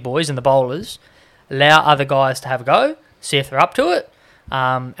 the big boys and the bowlers, allow other guys to have a go, see if they're up to it,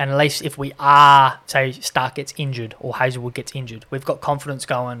 and at least if we are, say, Stark gets injured or Hazelwood gets injured, we've got confidence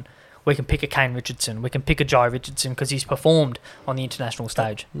going. We can pick a Kane Richardson. We can pick a Jai Richardson because he's performed on the international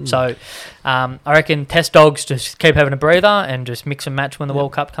stage. So I reckon test dogs just keep having a breather and just mix and match when the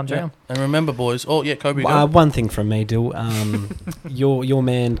World Cup comes around. And remember, boys. Kobe, go. One thing from me, Dill. Your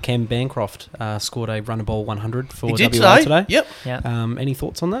man Cam Bancroft scored a run ball 100 for WA today. Yep. Yeah. Any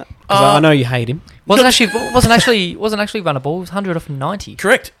thoughts on that? Because I know you hate him. Wasn't actually run a ball. It was 100 off 90.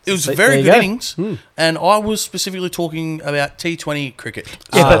 Correct. It was very good innings, and I was specifically talking about T20 cricket.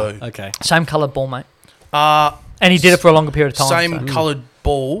 Yeah, okay. Same coloured ball, mate. And he did it for a longer period of time. Same coloured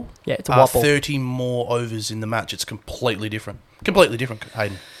ball. Yeah, it's a white ball. 30 more overs in the match. It's completely different. Completely different,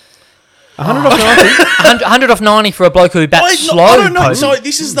 Hayden. 100 off 90. 100 off 90 for a bloke who bats slow. I don't know. So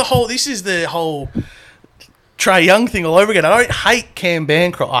this is the whole Trey Young thing all over again. I don't hate Cam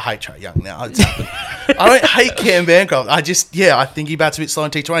Bancroft. I hate Trey Young now. It's happened. I don't hate Cam Bancroft. I think he bats a bit slow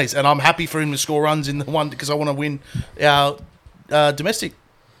in T20s, and I'm happy for him to score runs in the one because I want to win our domestic.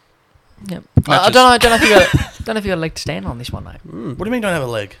 Yep. I don't know if you got a leg to stand on this one, mate. What do you mean don't have a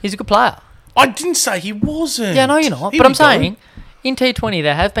leg? He's a good player. I didn't say he wasn't. Yeah, I know you're not. But I'm saying, in T20,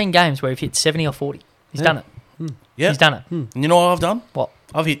 there have been games where he's hit 70 or 40. He's done it. Yeah. He's done it. And you know what I've done? What?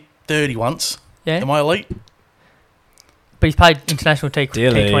 I've hit 30 once. Yeah. Am I elite? But he's played international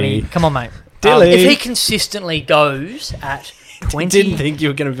T20. Come on, mate. If he consistently goes at 20... Didn't think you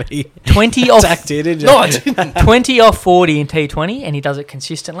were going to be 20 off... attacked here, did you? No, I didn't. 20 off 40 in T20 and he does it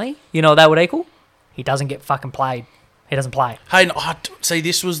consistently. You know what that would equal? He doesn't get fucking played. He doesn't play. Hey, see,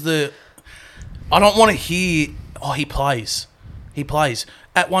 this was the... I don't want to hear, he plays. He plays.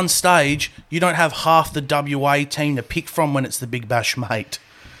 At one stage, you don't have half the WA team to pick from when it's the Big Bash mate.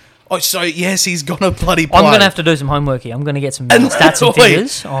 Oh, so yes, he's gonna bloody play. I'm gonna have to do some homework here. I'm gonna get some stats and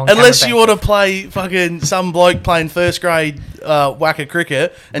figures. Unless you want to play fucking some bloke playing first grade whacker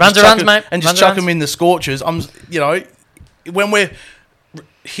cricket and just chuck him in the scorchers. When we're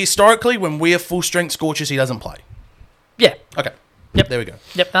historically when we're full strength scorchers, he doesn't play. Yeah. Okay. Yep. There we go.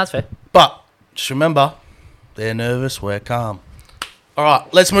 Yep, that's fair. But just remember, they're nervous. We're calm. All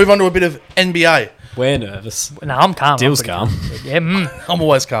right, let's move on to a bit of NBA. We're nervous. No, I'm calm. Dill's calm. Yeah, I'm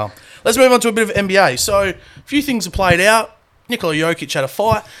always calm. Let's move on to a bit of NBA. So, a few things have played out. Nikola Jokic had a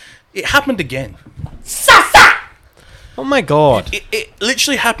fight. It happened again. Oh, my God. It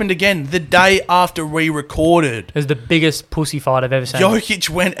literally happened again the day after we recorded. It was the biggest pussy fight I've ever seen. Jokic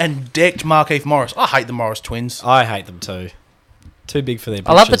went and decked Markieff Morris. I hate the Morris twins. I hate them too. Too big for their britches.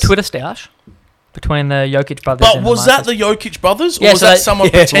 I love the Twitter stoush between the Jokic brothers. But was that the Jokic brothers? Or Yeah, was so that they- someone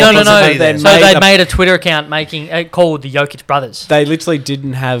No, pretending to be them? So they made a Twitter account called the Jokic brothers. They literally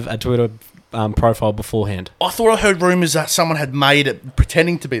didn't have a Twitter profile beforehand. I thought I heard rumours that someone had made it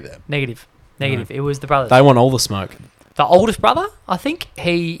pretending to be them. Negative. It was the brothers. They want all the smoke. The oldest brother, I think,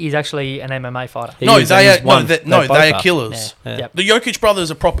 he is actually an MMA fighter. He No, is, they and he's won. are They both they are are. killers. Yeah. Yep. The Jokic brothers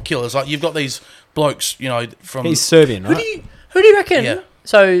are proper killers. Like you've got these blokes, from He's Serbian, right? Who do you reckon? Yeah.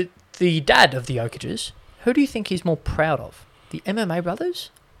 So the dad of the Jokic's, who do you think he's more proud of? The MMA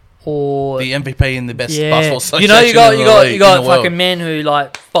brothers, or the MVP and the best basketball association. you got in the world. fucking men who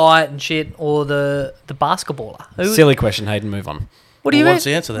like fight and shit, or the basketballer. Silly question, Hayden. Move on. What do you what's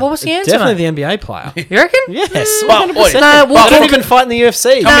reckon? the answer then? What was the answer? Definitely mate? the NBA player. You reckon? Yes. But, 100%. oi, No, we'll Can't talk- even fight in the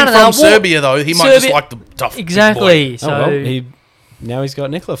UFC. Coming no, from Serbia though, he might just Serbia- like the tough big Exactly. boy. So Oh, well, now he's got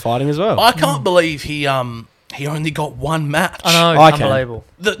Nikola fighting as well. I can't believe he only got one match. I know, I it's can. unbelievable.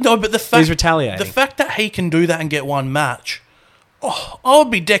 But the fact He's retaliating. The fact that he can do that and get one match, I would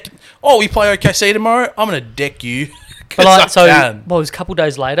be decked. Oh, we play OKC tomorrow. I'm gonna deck you. But like, so, can. well, it was a couple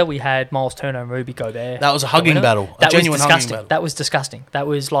days later, we had Miles Turner and Rudy Gobert. That was a hugging winner. battle. That A genuine was hugging disgusting. battle. That was disgusting. That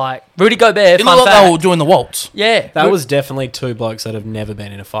was like Rudy Gobert. It Fun looked like fact. they were doing the waltz. Yeah, That was definitely two blokes that have never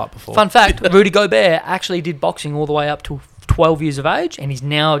been in a fight before. fun fact. Rudy Gobert actually did boxing all the way up to 12 years of age, and he's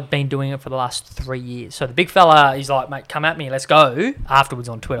now been doing it for the last 3 years. So the big fella, he's like, mate, come at me, let's go. Afterwards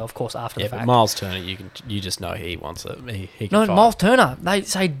on Twitter, of course, after Yeah, the but Fact. Miles Turner, you just know he wants it. He can No, fight. Miles Turner, they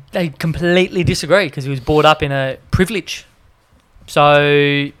say they completely disagree because he was brought up in a privilege.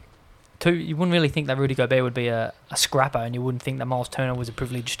 So you wouldn't really think that Rudy Gobert would be a scrapper, and you wouldn't think that Miles Turner was a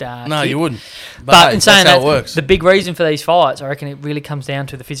privileged No, kid. you wouldn't. But hey, in saying that's how that, it works. the big reason for these fights, I reckon it really comes down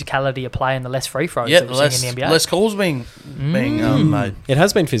to the physicality of play and the less free throws Yeah, that we're seeing in the NBA. less calls being made. It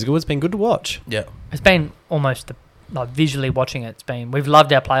has been physical. It's been good to watch. Yeah. It's been almost like visually watching it. We've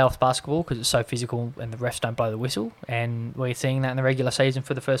loved our playoffs basketball because it's so physical and the refs don't blow the whistle, and we're seeing that in the regular season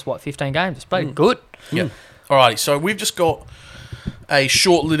for the first 15 games. It's played good. Yeah. Alrighty, so we've just got a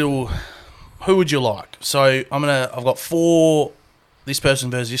short little. Who would you like? So I've got 4. This person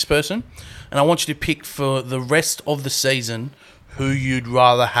versus this person, and I want you to pick for the rest of the season who you'd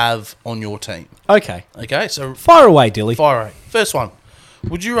rather have on your team. Okay. Okay, so Fire away, Dilly. fire away. First one.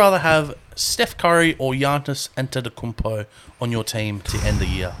 Would you rather have Steph Curry or Giannis Antetokounmpo on your team to end the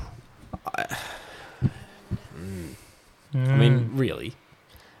year? I mean, really,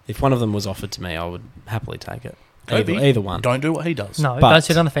 if one of them was offered to me, I would happily take it. Kobe, Either one. Don't do what he does. No, But- don't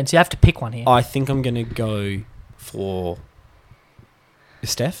sit on the fence. You have to pick one here. I think I'm going to go for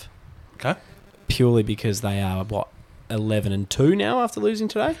Steph, Okay. purely because they are, 11-2 now after losing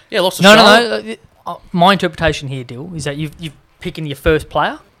today? Yeah, lost to No. Charlotte. My interpretation here, Dill, is that you've picking your first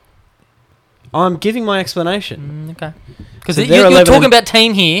player. I'm giving my explanation. Okay. Because So you're they're 11 talking and- about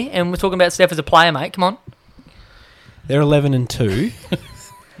team here, and we're talking about Steph as a player, mate. Come on. They're 11-2,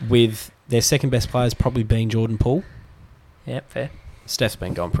 with their second best players probably being Jordan Poole. Yep, fair. Steph's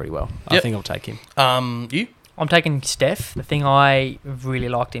been going pretty well. I Yep. think I'll take him. You? I'm taking Steph. The thing I really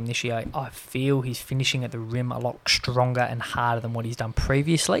liked him this year, I feel he's finishing at the rim a lot stronger and harder than what he's done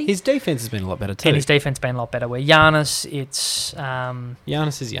previously. His defense has been a lot better too. and his defense been a lot better. Where Giannis, it's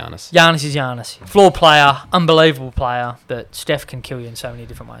Giannis is Giannis. Giannis is Giannis. Floor player, unbelievable player, but Steph can kill you in so many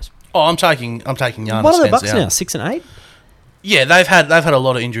different ways. Oh, I'm taking Giannis. What are the hands Bucks down. now? 6-8. Yeah, they've had a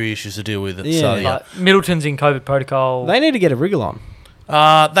lot of injury issues to deal with. It, so, Yeah. yeah. Like, Middleton's in COVID protocol. They need to get a wriggle on.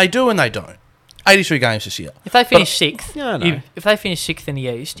 They do and they don't. 83 games this year. If they finish sixth, Yeah, I know. if they finish sixth in the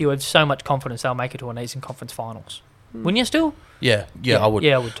East, you have so much confidence they'll make it to an Eastern Conference Finals. Wouldn't you still? Yeah, I would.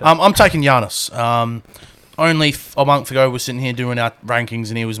 Yeah, I would too. I'm taking Giannis. Only a month ago, we're sitting here doing our rankings,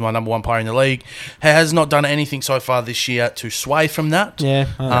 and he was my number 1 player in the league. He has not done anything so far this year to sway from that. Yeah,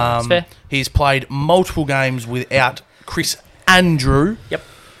 I know. That's fair. He's played multiple games without Chris Andrew. Yep.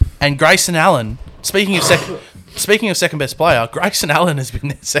 And Grayson Allen. Speaking of second best player, Grayson Allen has been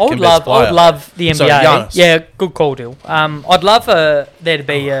their I second would best player. love the NBA. So, Giannis. Yeah, good call, Dill. I'd love there to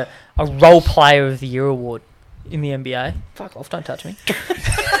be a role player of the year award in the NBA. Fuck off, don't touch me.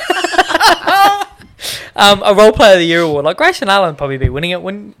 A role player of the year award. Like Grayson Allen would probably be winning it,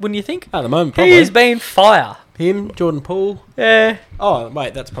 wouldn't you think? At the moment, He probably. has been fire. Him, Jordan Poole. Yeah. Oh,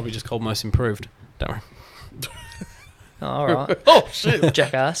 wait, that's probably just called most improved. Don't worry. All right. Oh, shit.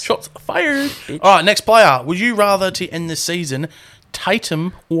 Jackass. Shots fired. All right, next player. Would you rather to end the season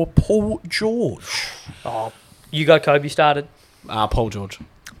Tatum or Paul George? Oh, you go Kobe started. Paul George.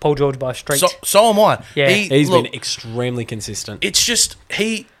 Paul George by street. So am I. Yeah. He's Look, been extremely consistent. it's just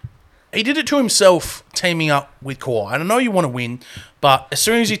he did it to himself teaming up with Kawhi. And I know you want to win, but as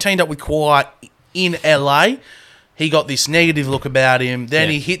soon as he teamed up with Kawhi in LA, he got this negative look about him. Then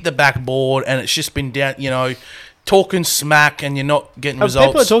Yeah. he hit the backboard, and it's just been down, talking smack, and you're not getting results.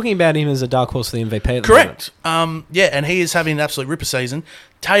 People are talking about him as a dark horse for the MVP at the Correct. Yeah, and he is having an absolute ripper season.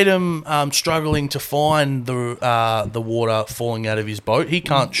 Tatum struggling to find the water falling out of his boat. He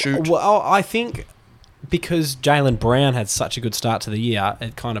can't shoot. moment. Well, I think because Jaylen Brown had such a good start to the year,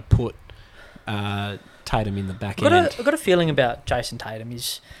 it kind of put Tatum in the back end. I've got a feeling about Jason Tatum.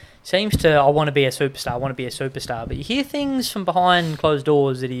 Seems to, I want to be a superstar, but you hear things from behind closed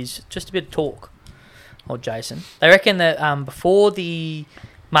doors that he's just a bit of talk. Or Jason. They reckon that before the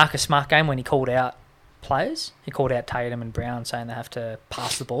Marcus Smart game, when he called out players, he called out Tatum and Brown saying they have to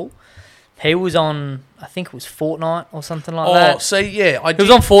pass the ball. He was on, I think it was Fortnite or something like that. Oh, see, yeah, I He did.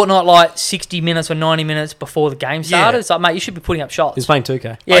 was on Fortnite like 60 minutes or 90 minutes before the game started. Yeah. It's like, mate, you should be putting up shots. He's playing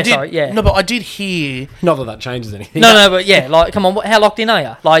 2K. Yeah, I did, sorry, yeah. No, but I did hear. Not that changes anything. No, but yeah, like, come on, how locked in are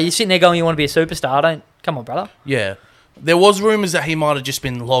you? Like, you're sitting there going, you want to be a superstar. Come on, brother. Yeah. There was rumours that he might have just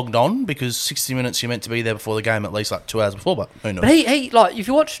been logged on because 60 minutes you're meant to be there before the game at least like 2 hours before, but who knows? But he like, if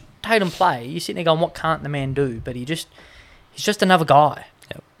you watch Tatum play, you're sitting there going, what can't the man do? But he's just another guy.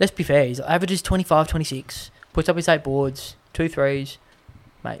 Yep. Let's be fair. He's averages 25, 26, puts up his 8 boards, 2 threes.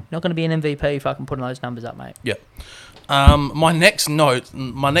 Mate, not going to be an MVP fucking putting those numbers up, mate. Yeah. My next note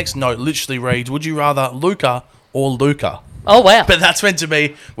literally reads, would you rather Luka or Luka? Oh, wow. But that's meant to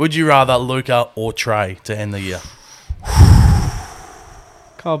be, would you rather Luka or Trey to end the year?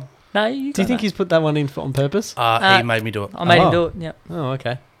 Cobb, No, do you think he's put that one in on purpose? He made me do it. I made him Oh. do it, yeah. Oh,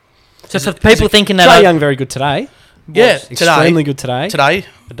 okay. So for people thinking that... Trae Young very good today. Yeah, extremely good today. Today,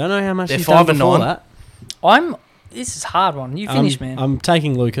 I don't know how much they're he's done 5 and before 9. that. This is a hard one. You finish, man. I'm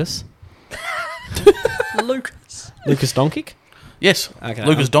taking Lucas. Lucas. Lucas Doncic. Yes, Okay,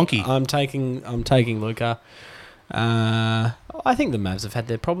 Lucas Donkey. I'm taking Luka. I think the Mavs have had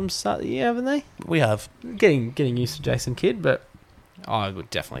their problems to start the year, haven't they? We have. Getting used to Jason Kidd, but I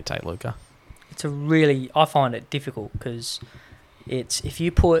would definitely take Luka. I find it difficult because if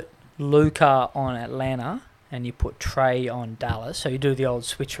you put Luka on Atlanta and you put Trey on Dallas, so you do the old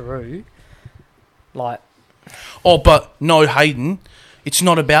switcheroo, like... Oh, but no, Hayden. It's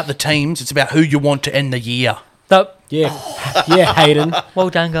not about the teams. It's about who you want to end the year. Yeah, yeah, Hayden. Well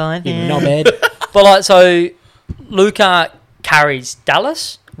done, guys. You Yeah. knobhead. But so Luka carries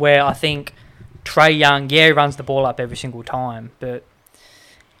Dallas, where I think Trey Young, he runs the ball up every single time, but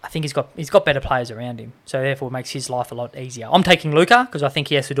I think he's got better players around him, so therefore it makes his life a lot easier. I'm taking Luka because I think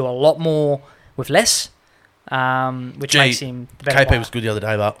he has to do a lot more with less, which makes him the better KP player. was good the other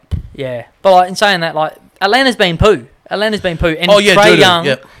day, but Yeah, but in saying that, Atlanta's been poo. And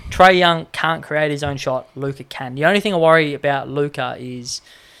Trey Young can't create his own shot. Luka can. The only thing I worry about Luka is,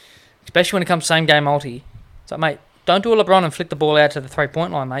 especially when it comes to same game multi, it's like, mate, don't do a LeBron and flick the ball out to the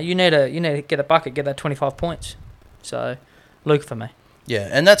 3-point line, mate. You need to get a bucket, get that 25 points. So, Luka for me. yeah,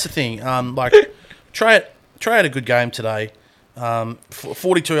 and that's the thing. Trey had a good game today.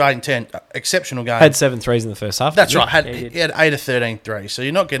 42, 8 and 10, exceptional game. Had 7 threes in the first half. That's didn't right. he? He had 8 of 13 threes. So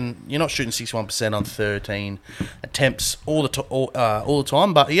you're not shooting 61% on 13 attempts all the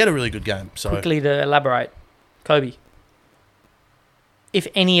time. But he had a really good game. So Quickly to elaborate, Kobe. If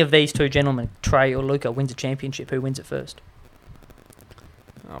any of these two gentlemen, Trey or Luka, wins a championship, who wins it first?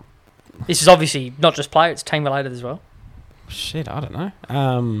 Oh. This is obviously not just player; it's team related as well. Shit, I don't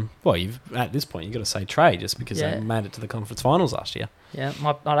know. Well, at this point you've got to say Trey just because they made it to the conference finals last year. Yeah,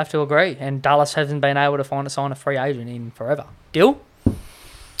 I'd have to agree. And Dallas hasn't been able to sign a free agent in forever. Deal?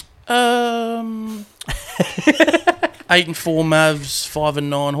 8 and 4 Mavs, 5 and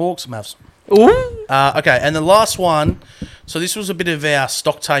 9 Hawks Mavs. Ooh. Okay, and the last one. So this was a bit of our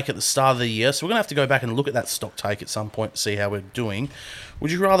stock take at the start of the year. So we're gonna have to go back and look at that stock take at some point to see how we're doing.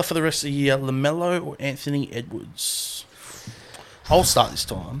 Would you rather for the rest of the year LaMelo or Anthony Edwards? I'll start this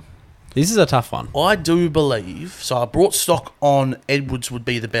time. This is a tough one. I do believe, so I brought stock on Edwards would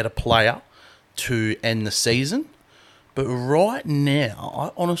be the better player to end the season. But right now,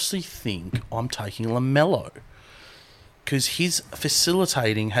 I honestly think I'm taking LaMelo. Because his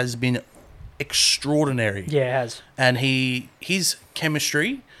facilitating has been extraordinary. Yeah, it has. And his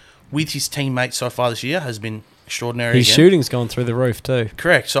chemistry with his teammates so far this year has been extraordinary. His again. shooting's gone through the roof too.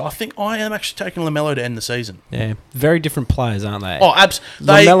 Correct. So I think I am actually taking LaMelo to end the season. Yeah, very different players, aren't they? Oh,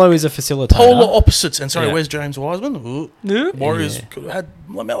 LaMelo is a facilitator. Polar opposites. And sorry, Yeah. where's James Wiseman? Ooh, Warriors could have had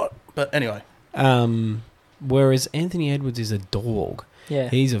LaMelo. But anyway. Whereas Anthony Edwards is a dog. Yeah.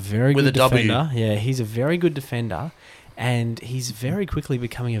 He's a very With good a W. defender. Yeah, he's a very good defender. And he's very quickly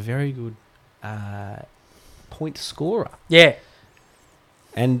becoming a very good point scorer. Yeah.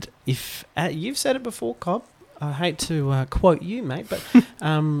 And if you've said it before, Cobb, I hate to quote you, mate, but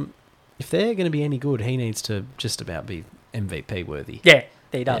if they're going to be any good, he needs to just about be MVP worthy. Yeah,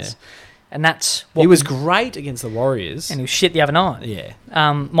 he does. Yeah. And that's what He was great against the Warriors. and he was shit the other night. Yeah.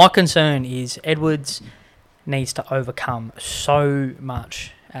 My concern is Edwards needs to overcome so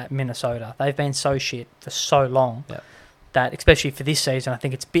much at Minnesota. They've been so shit for so long that, especially for this season, I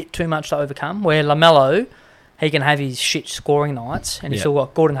think it's a bit too much to overcome. Where LaMelo, he can have his shit scoring nights, and he's still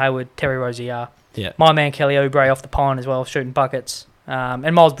got Gordon Hayward, Terry Rozier, my man Kelly Oubre off the pine as well, shooting buckets,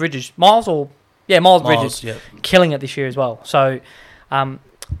 and Miles Bridges. Miles Bridges, killing it this year as well. So,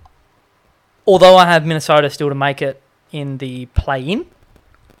 although I have Minnesota still to make it in the play-in,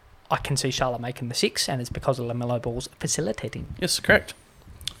 I can see Charlotte making the 6, and it's because of LaMelo Ball's facilitating. Yes, correct.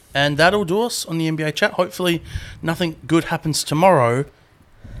 And that'll do us on the NBA chat. Hopefully nothing good happens tomorrow,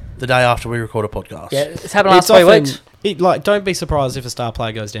 the day after we record a podcast. Yeah, it's happened last 3 weeks. Don't be surprised if a star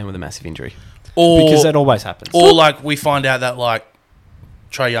player goes down with a massive injury. Because that always happens. Or we find out that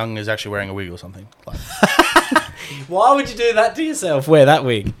Trey Young is actually wearing a wig or something. Why would you do that to yourself? Wear that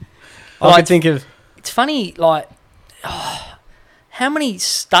wig. I could think of... It's funny, how many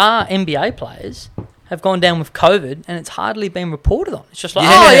star NBA players have gone down with COVID and it's hardly been reported on. It's just Joel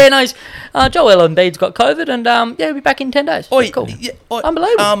Embiid's got COVID and he'll be back in 10 days. Cool. Yeah,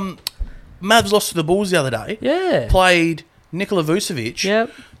 Unbelievable. Mavs lost to the Bulls the other day. Yeah. Played Nikola Vucevic.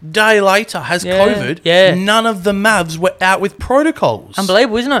 Yep. Day later has COVID. Yeah. None of the Mavs were out with protocols.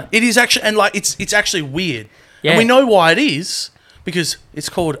 Unbelievable, isn't it? It is actually, and it's actually weird. Yeah. And we know why it is. Because it's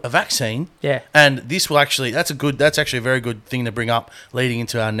called a vaccine. Yeah. And this will actually, that's actually a very good thing to bring up leading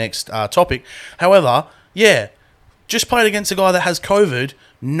into our next topic. However, just played against a guy that has COVID,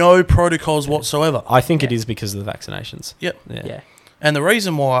 no protocols whatsoever. I think it is because of the vaccinations. Yep. Yeah. And the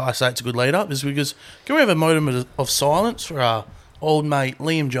reason why I say it's a good lead up is because, can we have a moment of silence for our old mate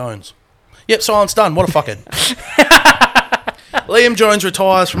Liam Jones? Yep, silence done. What a fuckhead. Liam Jones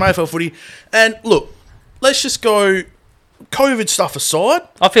retires from AFL footy. And look, let's just go COVID stuff aside.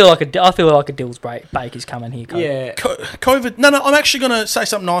 I feel like a Dills bake is coming here. Cody. Yeah. COVID. No, I'm actually going to say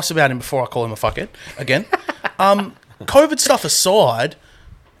something nice about him before I call him a fuckhead again. COVID stuff aside,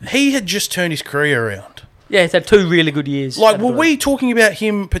 he had just turned his career around. Yeah, he's had 2 really good years. Like, were we talking about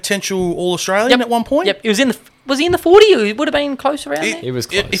him potential All-Australian at one point? Yep. Was he in the 40? Or he would have been close around there? He was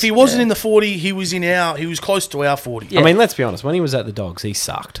close. If he wasn't in the 40, he was close to our 40. Yeah. I mean, let's be honest. When he was at the Dogs, he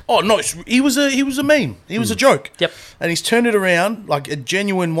sucked. Oh no, he was a meme. He was a joke. Yep. And he's turned it around like a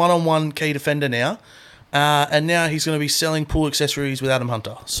genuine one-on-one key defender now. And now he's going to be selling pool accessories with Adam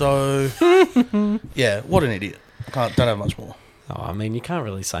Hunter. So yeah, what an idiot. Don't have much more. Oh, I mean, you can't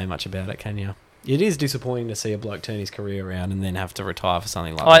really say much about it, can you? It is disappointing to see a bloke turn his career around and then have to retire for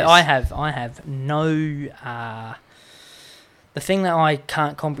something like this. I have no. The thing that I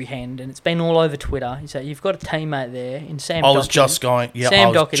can't comprehend, and it's been all over Twitter, is that you've got a teammate there in Sam. I was just going. Yeah, Sam I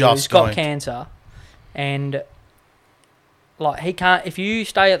was Doherty, just who's got going. cancer, and like he can't. If you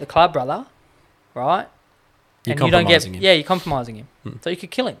stay at the club, brother, right? You're and you don't get, compromising him. yeah, you're compromising him. So you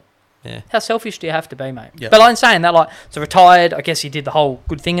could kill him. Yeah. How selfish do you have to be, mate? Yep. But I'm saying that, like, so retired. I guess he did the whole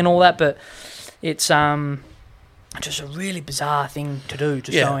good thing and all that, but it's just a really bizarre thing to do.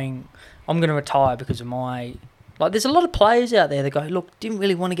 Just going, I'm going to retire because of my. Like, there's a lot of players out there that go, look, didn't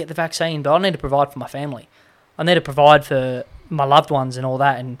really want to get the vaccine, but I need to provide for my family. I need to provide for my loved ones and all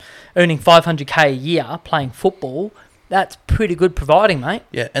that, and earning $500K a year playing football. That's pretty good providing, mate.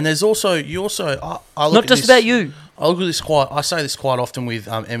 Yeah, and there's also I look Not at just this, about you. I look at this I say this quite often with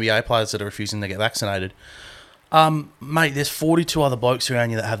NBA players that are refusing to get vaccinated. Mate, there's 42 other blokes around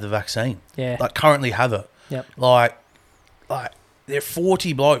you that have the vaccine. Yeah. Like currently have it. Yep. Like there are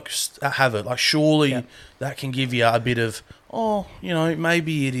 40 blokes that have it. Like surely that can give you a bit of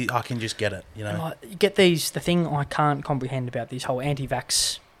maybe I can just get it. You know. Like, you get the thing I can't comprehend about this whole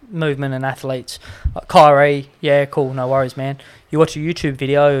anti-vax movement and athletes. Like Kyrie, yeah, cool, no worries, man. You watch a YouTube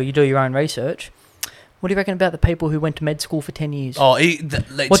video or you do your own research. What do you reckon about the people who went to med school for 10 years? Oh, it's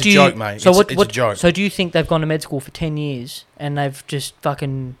a joke, mate. It's a joke. So do you think they've gone to med school for 10 years and they've just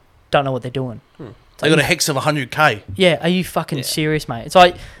fucking don't know what they're doing? They got a hex of 100K. Yeah, are you fucking serious, mate? It's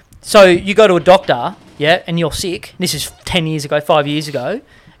like, so you go to a doctor, and you're sick. This is 10 years ago, 5 years ago, and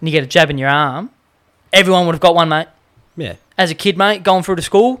you get a jab in your arm. Everyone would have got one, mate. Yeah. As a kid, mate, going through to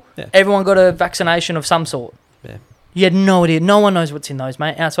school, everyone got a vaccination of some sort. Yeah. You had no idea. No one knows what's in those,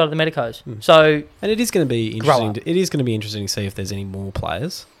 mate, outside of the medicos. So, and it is going to be interesting. It is going to be interesting to see if there's any more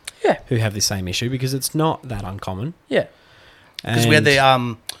players, who have the same issue, because it's not that uncommon. Yeah. Because we had the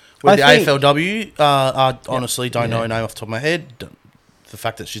AFLW. I honestly don't know her name off the top of my head. The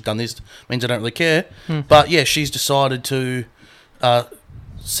fact that she's done this means I don't really care. But yeah, she's decided to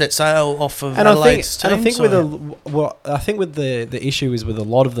set sail off of Adelaide's team. And I think with the issue is with a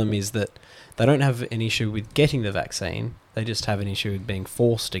lot of them is that they don't have an issue with getting the vaccine. They just have an issue with being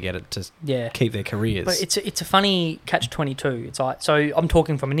forced to get it to keep their careers. But it's a funny catch-22. It's like, so I'm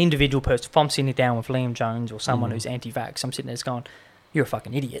talking from an individual person. If I'm sitting down with Liam Jones or someone who's anti-vax, I'm sitting there just going, you're a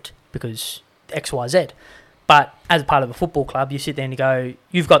fucking idiot because X, Y, Z. But as a part of a football club, you sit there and you go,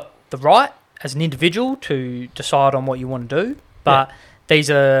 you've got the right as an individual to decide on what you want to do, but these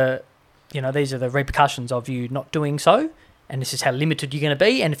are the repercussions of you not doing so, and this is how limited you're going to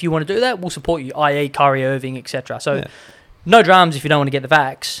be, and if you want to do that, we'll support you, i.e. Kyrie Irving, etc. So no dramas if you don't want to get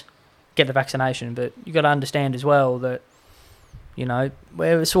the vaccination, but you've got to understand as well that,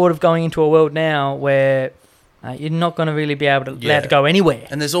 we're sort of going into a world now where you're not going to really be allowed to go anywhere.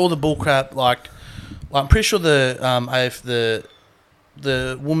 And there's all the bullcrap, like I'm pretty sure the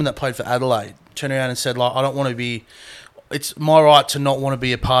woman that played for Adelaide turned around and said, like, I don't want to be, it's my right to not want to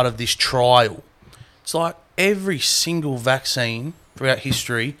be a part of this trial. It's like every single vaccine throughout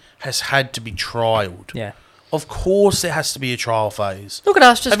history has had to be trialled. Yeah. Of course there has to be a trial phase. Look at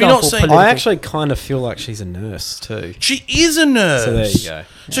us just going full political. I actually kind of feel like she's a nurse too. She is a nurse. So there you go.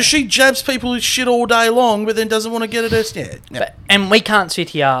 So she jabs people with shit all day long, but then doesn't want to get it. And we can't sit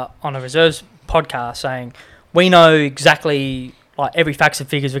here on a reserves podcast saying we know exactly like every facts and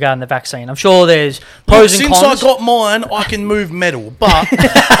figures regarding the vaccine. I'm sure there's pros and cons. Since I got mine, I can move metal, but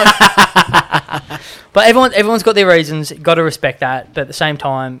but everyone's got their reasons. Got to respect that, but at the same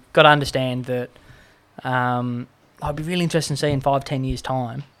time, got to understand that. I'd be really interested in seeing 5-10 years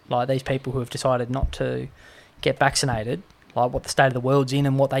time, like these people who have decided not to get vaccinated, like what the state of the world's in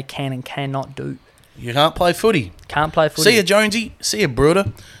and what they can and cannot do. You can't play footy. Can't play footy. See ya, Jonesy. See ya,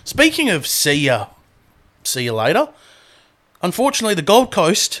 Bruder. Speaking of see you later. Unfortunately, the Gold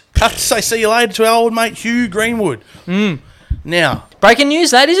Coast have to say see you later to our old mate Hugh Greenwood. Now, Breaking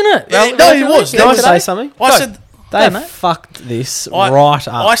news, that isn't it? no, it was. Can I Today? say something? I said They mate. fucked this right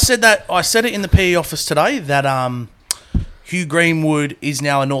up. I said that. I said it in the PE office today that Hugh Greenwood is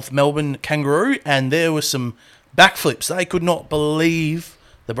now a North Melbourne Kangaroo, and there were some backflips. They could not believe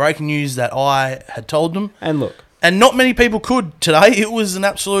the breaking news that I had told them, And look. and not many people could today. It was an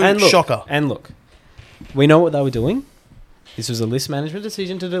absolute shocker. And look. We know what they were doing. This was a list management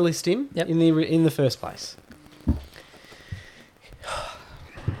decision to delist him in the first place.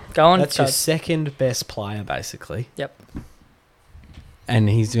 Go on. That's your second best player, basically. Yep. And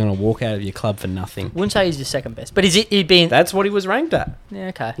he's going to walk out of your club for nothing. Wouldn't say he's your second best, but is it? He'd been. That's what he was ranked at Yeah.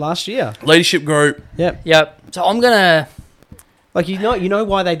 Okay. last year. Leadership group. Yep. Yep. So I'm gonna. Like, you know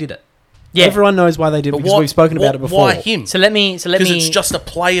why they did it. Yeah. Everyone knows why they did it because we've spoken about it before. Why him? So let me. Because it's just a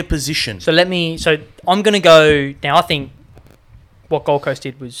player position. So I'm gonna go now. I think what Gold Coast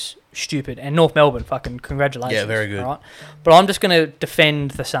did was stupid, and North Melbourne, fucking congratulations. Yeah, very good. All right, but I'm just gonna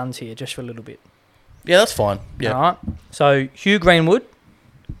defend the Suns here just for a little bit. Yeah, that's fine. Yeah. All right. So Hugh Greenwood,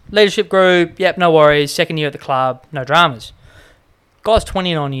 leadership group. Yep, no worries. Second year at the club, no dramas. Guy's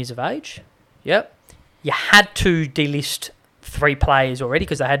 29 years of age. Yep. You had to delist 3 players already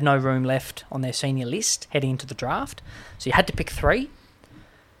because they had no room left on their senior list heading into the draft. So you had to pick 3.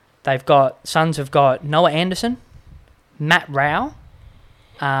 Suns have got Noah Anderson, Matt Rao,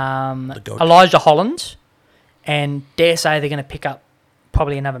 Elijah Hollands, and dare say they're going to pick up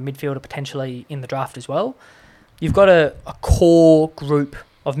probably another midfielder potentially in the draft as well. You've got a core group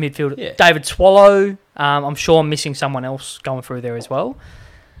of midfielders. Yeah. David Swallow, I'm sure I'm missing someone else going through there as well.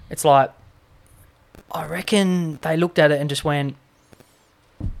 It's like, I reckon they looked at it and just went,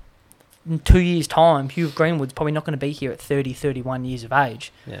 in 2 years' time, Hugh Greenwood's probably not going to be here at 30, 31 years of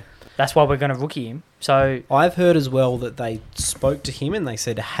age. Yeah. That's why we're going to rookie him. So I've heard as well that they spoke to him and they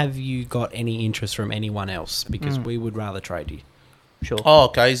said, have you got any interest from anyone else? Because we would rather trade you. Sure. Oh,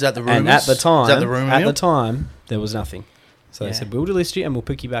 okay. Is that the rumours? And at the time, is that the rumour? there was nothing. So Yeah. they said, we'll delist you and we'll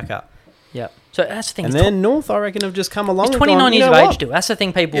pick you back up. Yeah. So that's the thing. And he's then North, I reckon, have just come along he's and 29 gone, years you of know age what? still. That's the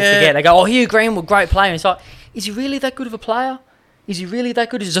thing people Yeah. forget. They go, oh, Hugh Greenwood, great player. And it's like, is he really that good of a player? Is he really that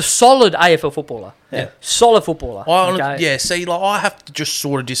good? He's a solid AFL footballer. Yeah. Solid footballer. Okay? See, like, I have to just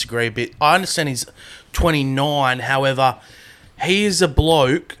sort of disagree a bit. I understand he's 29, however, he is a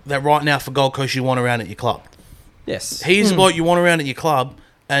bloke that right now for Gold Coast you want around at your club. Yes. He's a bloke you want around at your club.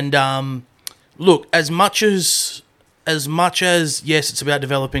 And look, as much as yes, it's about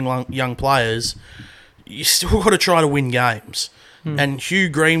developing young players, you still got to try to win games. And Hugh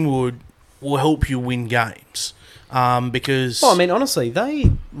Greenwood will help you win games. Because... Well, I mean, honestly,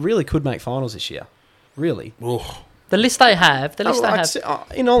 they really could make finals this year. Really. Ugh. The list they have. In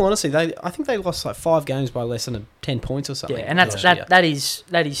all honesty, I think they lost like 5 games by less than 10 points or something. Yeah, and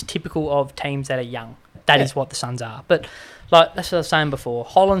that is typical of teams that are young. That is what the Suns are. But like that's what I was saying before.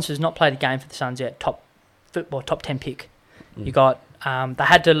 Hollands has not played a game for the Suns yet. Top 10 pick. You got. They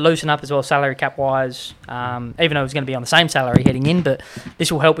had to loosen up as well, salary cap wise. Even though it was going to be on the same salary heading in, but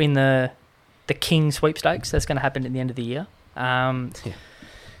this will help in the King sweepstakes that's going to happen at the end of the year.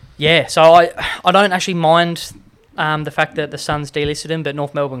 So I don't actually mind the fact that the Suns delisted him, but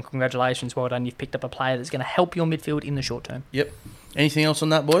North Melbourne, congratulations, well done. You've picked up a player that's going to help your midfield in the short term. Yep. Anything else on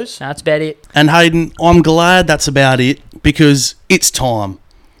that, boys? No, that's about it. And Hayden, I'm glad that's about it because it's time.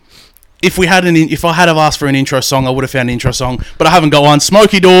 If I had have asked for an intro song, I would have found an intro song, but I haven't got one.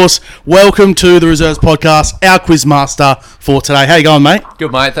 Smokey Dawes, welcome to the Reserves Podcast, our quizmaster for today. How you going, mate?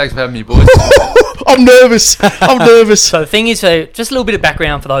 Good, mate. Thanks for having me, boys. I'm nervous. So the thing is, just a little bit of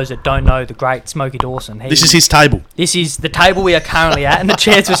background for those that don't know the great Smokey Dawson. This is his table. This is the table we are currently at, and the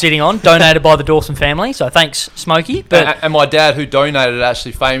chairs we're sitting on, donated by the Dawson family. So thanks, Smokey. And my dad, who donated,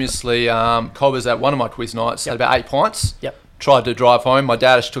 actually famously, Cobbers at one of my quiz nights, had about 8 pints. Yep. Tried to drive home. My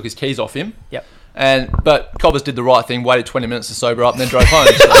dad actually took his keys off him. Yep. But Cobbers did the right thing, waited 20 minutes to sober up and then drove home.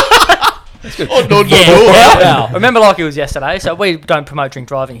 So. That's good. Remember like it was yesterday. So we don't promote drink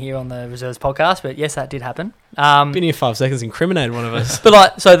driving here on the Reserves Podcast, but yes, that did happen. Been here 5 seconds, incriminated one of us.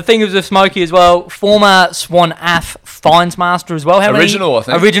 But so the thing is with Smokey as well, former Swan AF fines master as well. I think.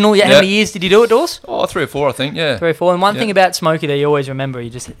 Original, yeah. How many years did you do it, Dawes? 3 or 4, I think, yeah. 3 or 4. And one thing about Smokey that you always remember, he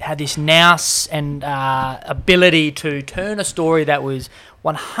just had this nous and ability to turn a story that was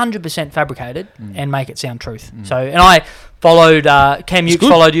 100% fabricated and make it sound truth. So, and I followed, Cam Hughes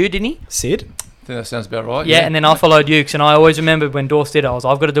followed you, didn't he? Sid? I think that sounds about right. Yeah, and then I followed Ukes, and I always remembered when Dorse did it, I was,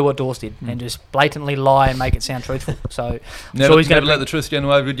 I've got to do what Dorse did, and just blatantly lie and make it sound truthful. So I'm Never, sure he's going never let the truth get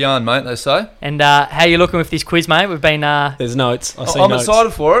away with good yarn, mate, they say. And how you looking with this quiz, mate? We've been... There's notes. I see I'm notes.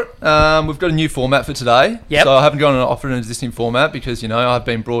 excited for it. We've got a new format for today. Yep. So I haven't gone and offered an existing format because, I've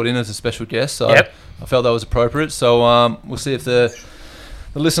been brought in as a special guest. So Yep. I felt that was appropriate. So we'll see if the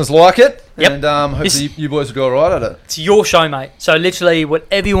listeners like it. Yep. And hopefully you boys will go all right at it. It's your show, mate. So literally,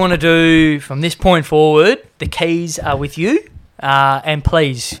 whatever you want to do from this point forward, the keys are with you. And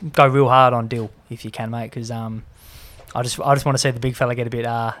please go real hard on Dill if you can, mate, because I just want to see the big fella get a bit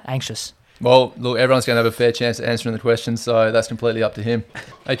anxious. Well, look, everyone's going to have a fair chance at answering the question, so that's completely up to him.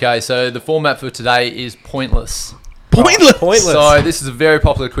 Okay, so the format for today is pointless. Pointless. So this is a very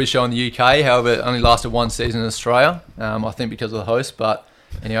popular quiz show in the UK. However, it only lasted one season in Australia. I think because of the host, but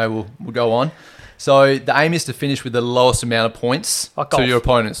anyway, we'll go on. So the aim is to finish with the lowest amount of points Like to golf. your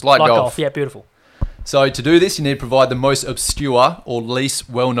opponents, like golf. Yeah, beautiful. So to do this, you need to provide the most obscure or least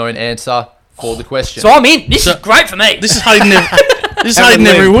well-known answer for the question. So I'm in. This is great for me. This is Hayden. This is Hayden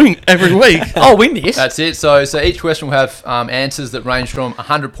every week. I'll win this. That's it. So each question will have answers that range from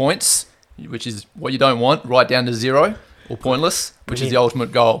 100 points, which is what you don't want, right down to 0 or pointless, which is the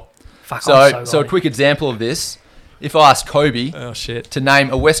ultimate goal. Fuck, So I'm a quick example of this: if I asked Kobe Oh, shit. to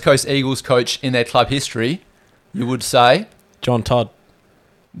name a West Coast Eagles coach in their club history, you would say John Todd.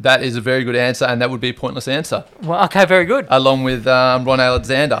 that is a very good answer, and that would be a pointless answer, Well, okay, very good. along with Ron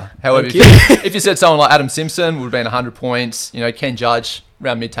Alexander. However, Thank if you said someone like Adam Simpson, would have been 100 points. Ken Judge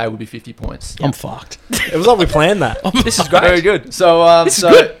around mid-table would be 50 points. I'm fucked. It was like we planned that. This is great. Very good. So,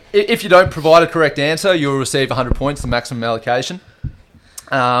 if you don't provide a correct answer, you'll receive 100 points, the maximum allocation.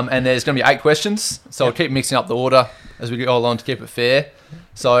 And there's going to be 8 questions. So I'll keep mixing up the order as we go along to keep it fair.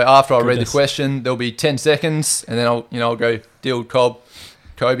 So after I read the Goodness. question, there'll be 10 seconds, and then I'll go Dill, Cobb,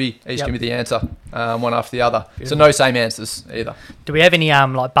 Kobe. Each give me the answer, one after the other. So no same answers either. Do we have any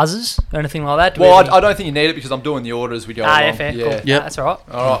like buzzers or anything like that? Do we Well, have any- I don't think you need it because I'm doing the order as we go along. yeah, fair. Cool. Yep. That's all right.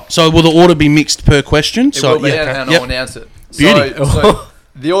 All right. So will the order be mixed per question? It will be, and I'll announce it. Beauty. So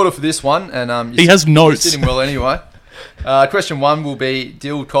the order for this one, and He has you're notes. sitting well anyway. Question 1 will be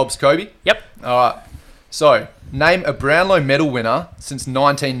Dill, Cobbs, Kobe. Yep. All right. So name a Brownlow medal winner since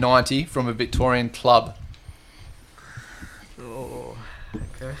 1990 from a Victorian club.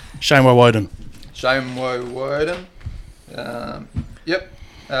 Shane Woden. Shane Woden. Yep.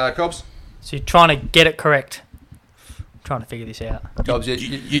 Cobbs. So you're trying to get it correct. I'm trying to figure this out. Cobbs. Yeah,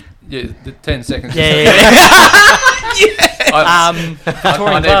 the 10 seconds. Yeah. I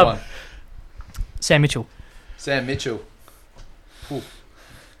Victorian need club. one. Sam Mitchell. Sam Mitchell. Ooh.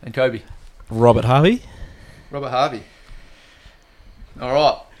 And Kobe. Robert Harvey. Robert Harvey. All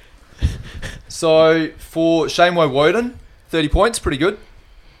right. So for Shane Woden, 30 points, pretty good.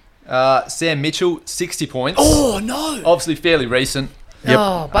 Sam Mitchell, 60 points. Oh no! Obviously fairly recent. Yep.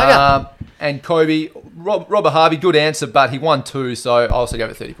 Oh bugger! And Kobe, Robert Harvey, good answer, but he won 2, so I also gave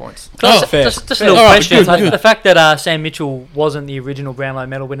it 30 points. Fair. Just a little All right, question. good, Like, good. the fact that Sam Mitchell wasn't the original Brownlow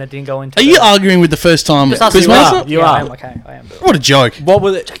medal winner didn't go into. Are you arguing with the first time Just asking quizmaster? You I are. am, okay, I am. What a joke. What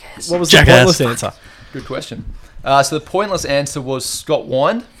was it? What was the Jackass. pointless answer? Good question. So the pointless answer was Scott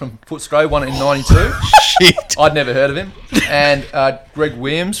Wind from Footscray, won it in 92. Shit. I'd never heard of him. And Greg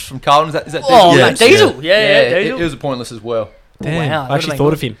Williams from Carlton. Is that Oh, Diesel? Yeah. mate, Diesel. Yeah, Diesel. It was a pointless as well. Damn. Wow, I actually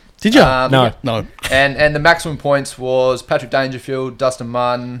thought of him. Did you? No. No. And the maximum points was Patrick Dangerfield, Dustin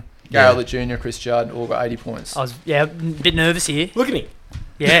Martin, Gary Elliott Jr., Chris Judd, all got 80 points. I was a bit nervous here. Look at me.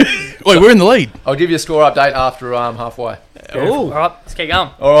 Yeah. Wait, we're in the lead. I'll give you a score update after halfway. All right, let's keep going.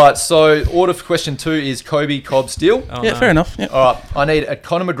 All right, so order for question 2 is Kobe, Cobb, Steele. Oh, Yeah, no. fair enough. Yeah. All right, I need a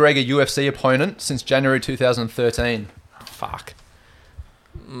Conor McGregor UFC opponent since January 2013. Fuck.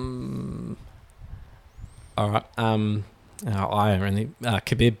 All right. I only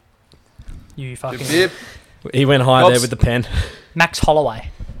Khabib. You fucking Khabib, He went high Cobbs. there with the pen. Max Holloway.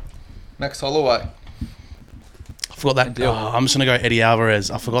 Max Holloway. I forgot that. Deal. I'm just going to go Eddie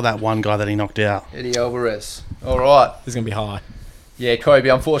Alvarez. I forgot that one guy that he knocked out. Eddie Alvarez. All right. This is gonna be high. Yeah, Kobe,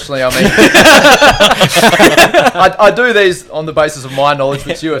 unfortunately, I mean... I do these on the basis of my knowledge,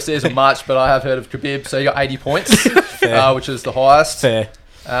 which UFC isn't much, but I have heard of Khabib, so you got 80 points, which is the highest. Fair.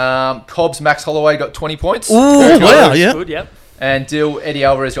 Cobb's Max Holloway got 20 points. Oh, wow, yeah. Good, yep. And Dill, Eddie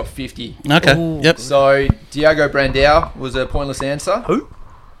Alvarez got 50. Okay, Ooh. yep. So, Diego Brandao was a pointless answer. Who?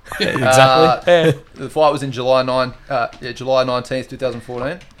 Exactly. The fight was in July 19th,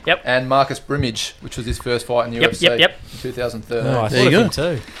 2014. Yep. And Marcus Brimage, which was his first fight in the Yep, UFC yep, yep. in 2013. Oh, I There you thought of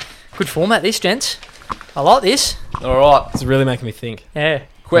go. him too. Good format, this, gents. I like this. All right. It's really making me think. Yeah.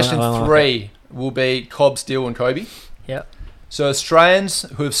 Question I like 3 will be Cobb, Steele, and Kobe. Yep. So Australians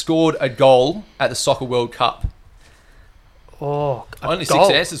who have scored a goal at the Soccer World Cup. Oh, Only goal.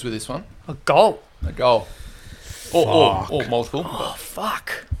 6 answers with this one. A goal. A goal. Or multiple. Oh,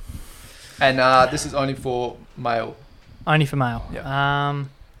 fuck. And this is only for male. Only for male. Yeah. I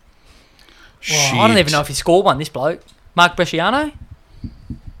don't even know if he scored one, this bloke. Mark Bresciano?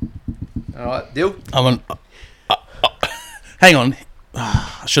 All right, deal. Hang on.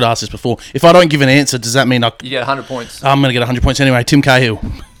 I should ask this before. If I don't give an answer, does that mean You get 100 points. I'm going to get 100 points anyway? Tim Cahill.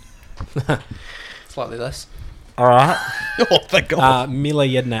 Slightly less. All right. Oh, thank God. Mila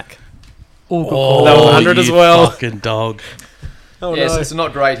Jednak. Oh, good call. That was 100 as you well. Fucking dog. Oh, Yes, no. it's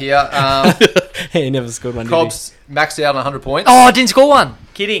not great here. He never scored one, did Cobbs maxed out on 100 points. Oh, I didn't score one.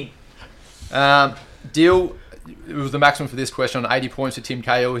 Kidding. Deal, it was the maximum for this question on 80 points for Tim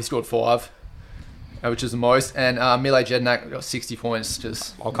Cahill. He scored 5, which is the most. And Mile Jednak got 60 points.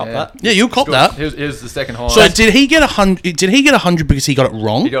 Just I'll cop that. Yeah, you cop that. Here's the second highest. So did he get 100? Did he get 100 because he got it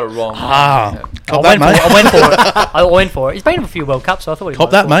wrong? He got it wrong. Ah, Yeah. cop that, mate. I went for it. I went for it. He's been in a few World Cups, so I thought he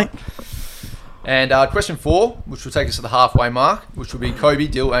Cop might that, score. mate. And question 4, which will take us to the halfway mark, which will be Kobe,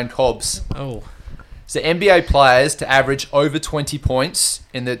 Dill, and Cobbs. Oh. So NBA players to average over 20 points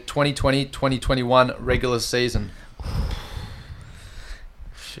in the 2020-2021 regular season.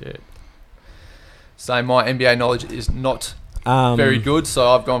 Shit. So my NBA knowledge is not very good, so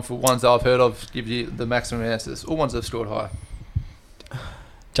I've gone for ones that I've heard of, give you the maximum answers. All ones that have scored high.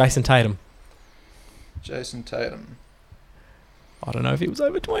 Jason Tatum. Jason Tatum. I don't know if he was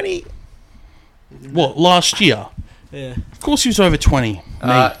over 20. What, last year? Yeah. Of course he was over 20. Me.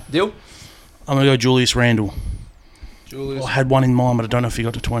 Dill? I'm going to go Julius Randle. Julius. I had one in mind, but I don't know if he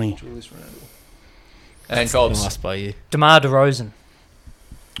got to 20. Julius Randle. And Cobbs. Nice by you. DeMar DeRozan.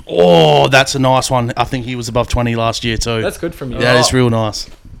 Oh, that's a nice one. I think he was above 20 last year too. That's good from you. That is real nice.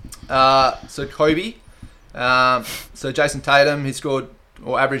 So Kobe. So Jason Tatum, he scored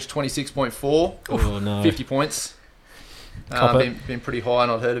or averaged 26.4. Oh, no. 50 points. Cop it. Been pretty high,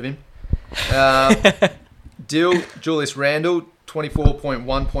 not heard of him. Dill, Julius Randle,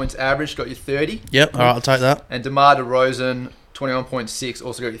 24.1 points average, got you 30. Yep, all right, I'll take that. And DeMar DeRozan, 21.6,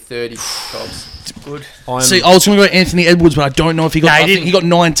 also got you 30. Cobbs. Good. See, I was going to go Anthony Edwards, but I don't know if he got... No, he I think didn't. he got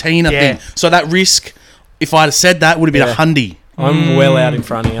 19, I Yeah. think. So that risk, if I had said that, would have been Yeah. 100. I'm well out in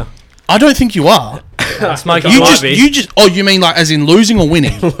front of you. I don't think you are. Smoky You might just... Oh, you mean like as in losing or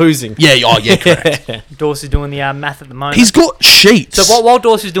winning? Losing. Yeah, correct. Dorsey's doing the math at the moment. He's got sheets. So while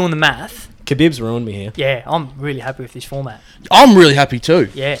Dorsey's doing the math, Khabib's ruined me here. yeah, I'm really happy with this format. I'm really happy too.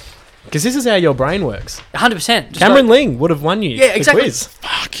 Yeah, Because this is how your brain works. 100%. Cameron Ling would have won you. Yeah, the exactly. quiz.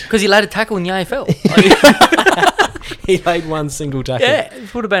 Fuck. Because he laid a tackle in the AFL. He laid one single tackle. Yeah,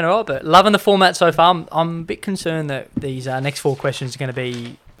 it would have been alright, but loving the format so far. I'm a bit concerned that these next 4 questions are going to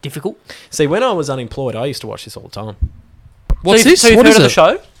be difficult. See, when I was unemployed, I used to watch this all the time. What's so this? So you've What heard is of the it?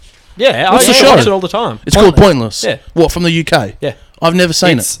 show? Yeah, What's I the used to watch show? it all the time. It's called Pointless. Yeah. What, from the UK? Yeah. I've never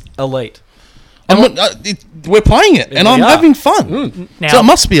seen It's elite. it. We're playing it, and we I'm are. having fun. Now, So it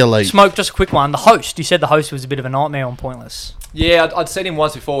must be elite. Smoke, just a quick one. The host, you said the host was a bit of a nightmare on Pointless. Yeah, I'd seen him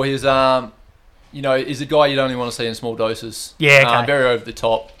once before. He's, he's a guy you'd only want to see in small doses. Yeah, okay. Very over the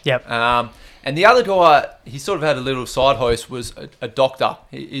top. Yep. And the other guy, he sort of had a little side host, was a doctor.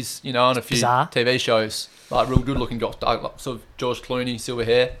 He's, on a few Bizarre. TV shows. Like, real good-looking doctor, like sort of George Clooney, silver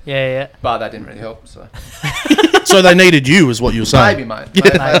hair. Yeah. But that didn't really help, so... So they needed you, is what you were saying. Maybe, mate. Maybe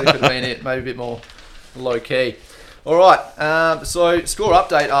could have been it. Maybe a bit more low-key. All right, so score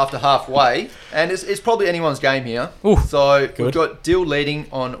update after halfway. And it's probably anyone's game here. Ooh, So we've good. got Dill leading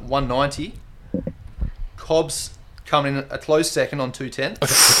on 190. Cobbs coming in a close second on 210.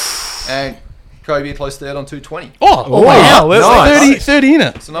 And Kobe a close third on 220. Oh, wow. Nice. 30 in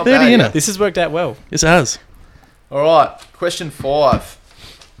it. So not 30 bad, in yeah. it. This has worked out well. Yes, it has. All right, question 5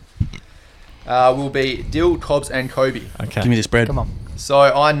 will be Dill, Cobbs, and Kobe. Okay. Give me this bread. come on. So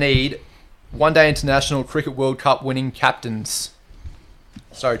I need one-day international cricket World Cup winning captains.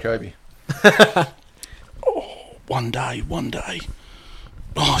 Sorry, Kobe. One day.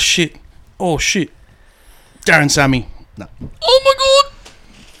 Oh, shit. Darren Sammy. No. Oh, my God.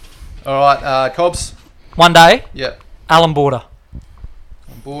 All right, Cobbs. One day, Yep. Alan Border.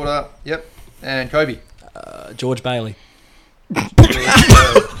 Border. Yep. And Kobe. George Bailey.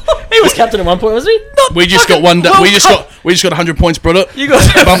 He was captain at one point, wasn't he? We just got one. We just got 100 points, brother. You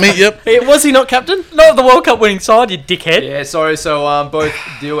got Bump me. Yep. Was he not captain? not the World Cup winning side, you dickhead. Yeah, sorry. So both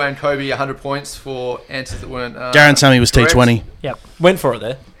Dill and Kobe 100 points for answers that weren't. Darren Sammy was correct. T20. Yep. Went for it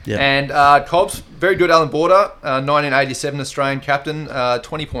there. Yeah. And Cobbs, very good. Alan Border, 1987 Australian captain,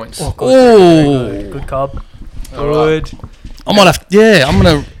 20 points. Oh, good. Oh. Good Cobb. All right. Good. I might have. Yeah, I'm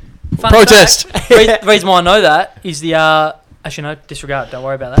gonna Fun protest. fact, the reason why I know that is the Actually, no, disregard. Don't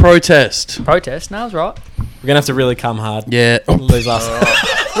worry about that. Protest. Protest. No, I was right. We're gonna have to really come hard. Yeah. These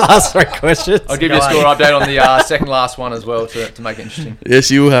last 3 questions. I'll give you a score update on the second last one as well to make it interesting.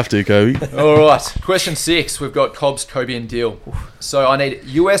 Yes, you will have to, Kobe. All right, question 6. We've got Cobbs, Kobe, and Deal. So I need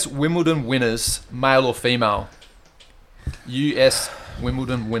US Wimbledon winners, male or female. US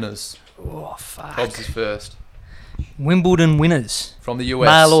Wimbledon winners. Oh, fuck. Cobbs is first. Wimbledon winners. From the US.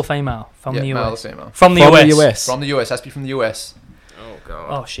 Male or female? From the US. Male or female. From the US. From the US. Has to be from the US. Oh god.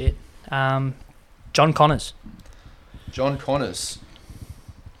 Oh, shit. John Connors. John Connors.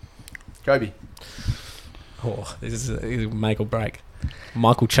 Kobe. Oh, this is a make or break.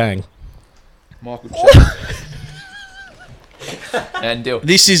 Michael Chang. Michael Chang. And Deal.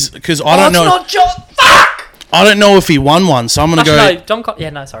 This is because I don't know. Not John. Fuck! I don't know if he won one, so I'm gonna go. No, John Con-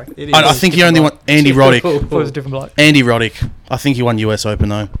 no, sorry. I think he only won Andy Roddick. I thought it was a different bloke. Andy Roddick. I think he won US Open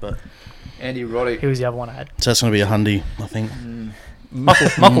though, but Andy Roddick. He was the other one I had. so that's gonna be a hundy, I think. Michael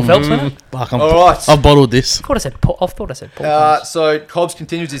Phelps, wasn't it? Fuck, All right. I've bottled this. I thought I said Paul. Connors. So Cobbs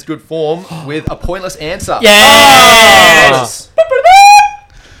continues his good form with a pointless answer. Yeah!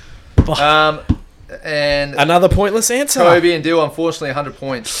 And Another pointless answer. Kobe and Deal, unfortunately, 100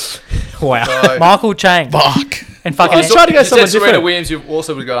 points. Wow. So, Michael Chang. Fuck. And fucking. I was trying to go you said someone Serena different. Williams, you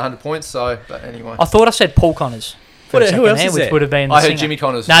also would have got 100 points. So, but anyway. I thought I said Paul Connors. for What- a who second else there, is which there? would have been. I the heard singer. Jimmy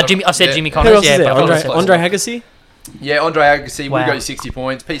Connors. Nah, Jimmy. I said Yeah. Jimmy Who Connors. else Yeah, is there? but I thought I Andre said- Agassi? Yeah, Andre Agassi Wow. would got you 60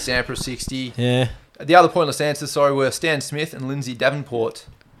 points. Pete Sampras 60. Yeah. The other pointless answers, were Stan Smith and Lindsay Davenport.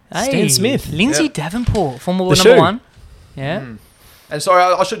 Stan Smith. Lindsay Yep. Davenport, former The number shoe. 1. Yeah. And sorry,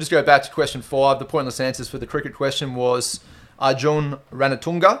 I should just go back to question 5. The pointless answers for the cricket question was Arjun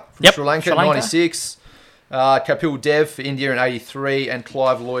Ranatunga from Yep, Sri Lanka, Sri Lanka. 96. Kapil Dev for India in 83. And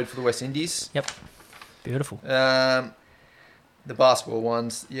Clive Lloyd for the West Indies. Yep. Beautiful. The basketball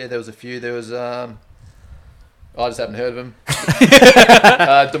ones, yeah, there was a few. There was, I just haven't heard of him.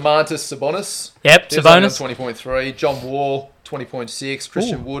 Demantis Sabonis. Yep. He was only on Sabonis. 20.3. John Wall, 20.6.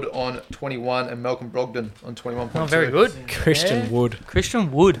 Christian Wood on 21. And Malcolm Brogdon on 21.2. Oh, very good. Christian Yeah. Wood.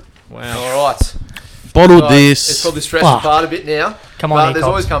 Christian Wood. Wow. All right. Bottled So, this. It's probably stressed apart a bit now. Come on, But here, there's Cobbs.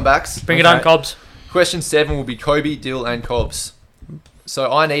 always comebacks. Bring it on, Okay. Cobbs. Question 7 will be Kobe, Dill, and Cobbs.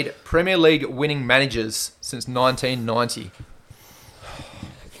 So I need Premier League winning managers since 1990.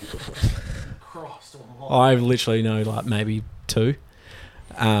 I literally know like maybe 2.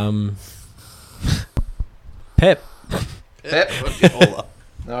 Pep. Pep. All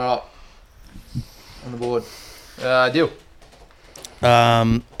right. On the board. Dill.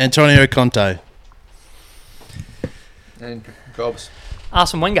 Antonio Conte. And Cobbs.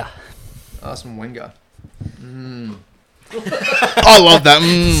 Arsene Wenger. Arsene Wenger. I love that.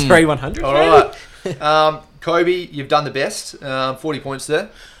 3-100. All right. Kobe, you've done the best. 40 points there.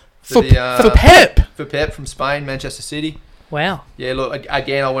 For the, Pep. For Pep from Spain, Manchester City. Wow. Yeah, look,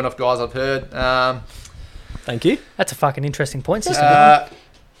 again, I went off guys I've heard. Thank you. That's a fucking interesting point system.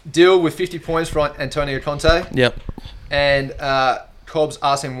 Dill with 50 points for Antonio Conte. Yep. And Cobbs,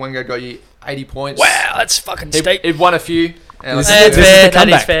 Arsene Wenger got you 80 points. Wow, that's fucking steep. He've won a few. And This I is That's think- fair. the That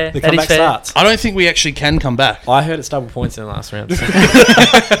is comeback. fair. The That is comeback fair. starts. I don't think we actually can come back. I heard it's double points in the last round. So.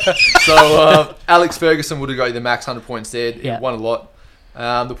 So Alex Ferguson would have got you the max 100 points there. He Yeah. won a lot.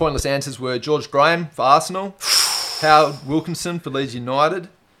 The pointless answers were George Graham for Arsenal, Howard Wilkinson for Leeds United,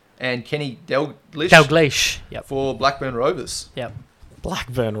 and Kenny Dalglish. Yep. for Blackburn Rovers. Yep.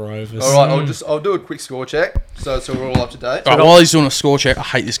 Blackburn Rovers. All right, I'll do a quick score check so we're all up to date. Right, while he's doing a score check, I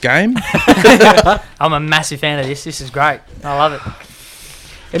hate this game. I'm a massive fan of this. This is great. I love it.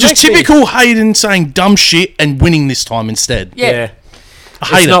 It Just makes me- typical Hayden saying dumb shit and winning this time instead. Yeah. Yeah. I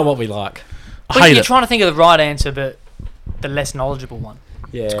hate It's it. not what we like. I But hate you're it. trying to think of the right answer, but the less knowledgeable one.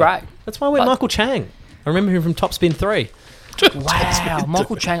 Yeah. It's great. That's why I went But- Michael Chang. I remember him from Top Spin 3. Wow,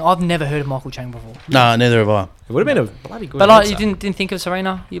 Michael Chang. I've never heard of Michael Chang before. Nah, neither have I. It would have been a bloody good But like, answer. you didn't think of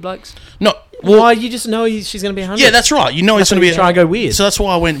Serena, you blokes? No, Why? You just know she's going to be 100. yeah, that's right. You know it's That's going to what be you try and go weird. So that's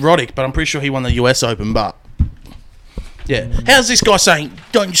why I went Roddick, but I'm pretty sure he won the US Open. But yeah, how's this guy saying?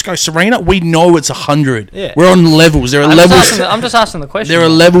 Don't just go Serena. We know it's 100. Yeah. We're on levels. There are I'm just levels. asking the- I'm just asking the question. There are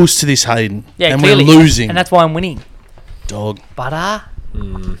levels to this, Hayden. Yeah, and clearly. we're losing. And that's why I'm winning. Dog. Butter.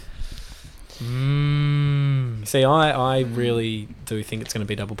 See, I really do think it's going to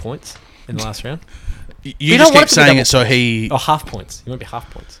be double points in the last round. You don't just want keep it to be saying double- it so he. Or half points. It won't be half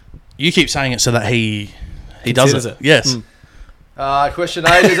points. You keep saying it so that he does Considers it. it. Yes. Question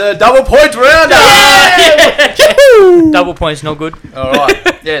 8 is a double point round. Double points, not good. All right.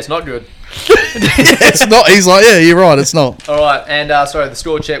 Yeah, it's not good. It's not. He's like, yeah, you're right. It's not. All right, and sorry, the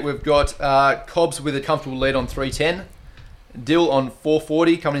score check. We've got Cobbs with a comfortable lead on 310. Dill on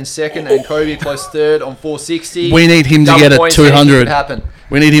 440, coming in second, and Kobe a close third on 460. We need him to Double get a points, anything 200. could happen.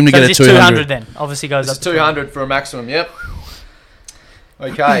 We need him to So get a this 200. 200 then obviously goes It's up to 200 for a maximum, yep.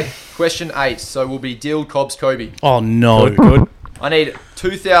 Okay, question 8. So we'll be Dill, Cobbs, Kobe. Oh, no. Good. I need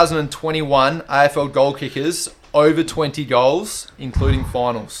 2021 AFL goal kickers over 20 goals, including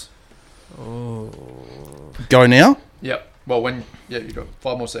finals. Go now. Yep. Well, you've got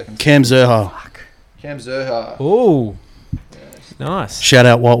 5 more seconds. Cam Zerha. Cam Zerha. Ooh. Nice. Shout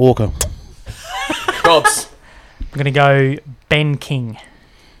out White Walker. Cobbs. I'm going to go Ben King.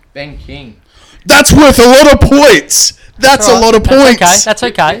 Ben King. That's worth a lot of points. That's a lot of points. That's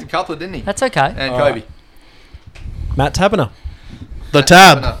Picked okay. a couple, didn't he? That's okay. And Kobe. Matt Taberner. The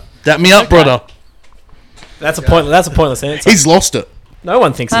tab. Dap me up, brother. That's a pointless answer. He's lost it. No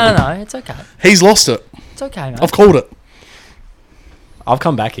one thinks No, it. no, it's okay. He's lost it. It's okay, mate. I've called it. I've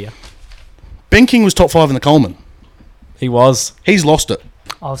come back here. Ben King was top 5 in the Coleman. He was. He's lost it.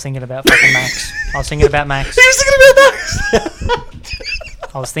 I was thinking about fucking Max. I was thinking about Max. He was thinking about that.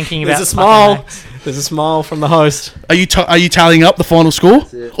 I was thinking about There's a fucking smile. Max. There's a smile from the host. Are you tallying up the final score?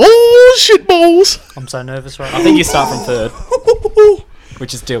 it. Oh, shit balls. I'm so nervous right I now. think you start from third,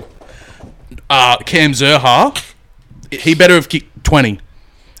 which is Dill. Cam Zerha, he better have kicked 20.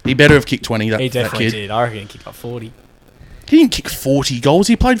 He better have kicked 20, He that definitely kid. did. I reckon he kicked like 40. He didn't kick 40 goals.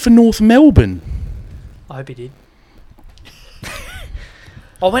 He played for North Melbourne. I hope he did.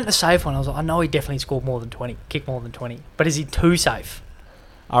 I went to safe one. I was like, I know he definitely scored more than 20, kicked more than 20. But is he too safe?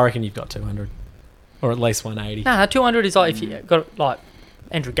 I reckon you've got 200. Or at least 180. No, 200 is like if you got like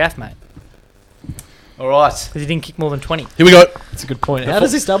Andrew Gaff, mate. All right. Because he didn't kick more than 20. Here we go. That's a good point. How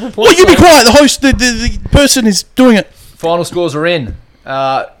does this double point? Oh, you be work? quiet. The host, the person is doing it. Final scores are in.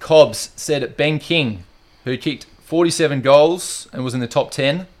 Cobbs said Ben King, who kicked 47 goals and was in the top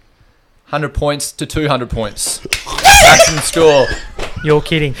 10, 100 points to 200 points. Maximum score. You're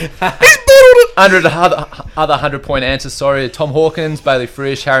kidding. 100 other 100-point answers, sorry. Tom Hawkins, Bailey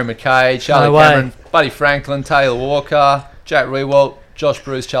Frisch, Harry McKay, Charlie No way. Cameron, Buddy Franklin, Taylor Walker, Jack Rewalt, Josh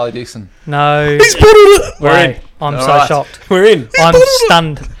Bruce, Charlie Dixon. No. He's bottled it. We're in. I'm All so right. shocked. We're in. I'm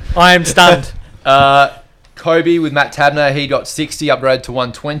stunned. I am stunned. Kobe with Matt Tabner, he got 60, upgraded to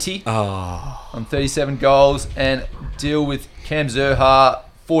 120 on 37 goals. And Deal with Cam Zerha,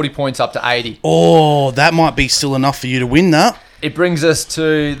 40 points up to 80. Oh, that might be still enough for you to win that. It brings us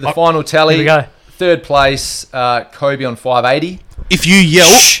to the final tally. Here we go. Third place, Kobe on 580. If you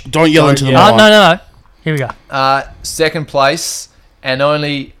yell, don't yell into the mic. No. Here we go. Second place, and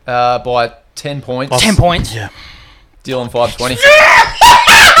only by 10 points. 10 points. Yeah. Deal on 520.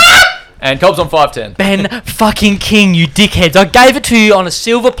 And Cobbs on 510. Ben fucking King, you dickheads. I gave it to you on a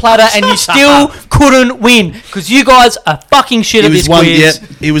silver platter and you still couldn't win because you guys are fucking shit at this quiz.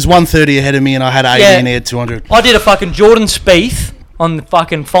 He was 130 ahead of me, and I had 80, and he had 200. I did a fucking Jordan Spieth on the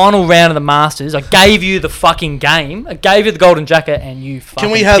fucking final round of the Masters. I gave you the fucking game. I gave you the golden jacket and you fucking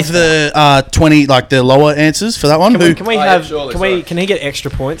Can we have pissed me the 20, like the lower answers for that one? Can we Oh, have? yeah, surely, can we? sorry. Can he get extra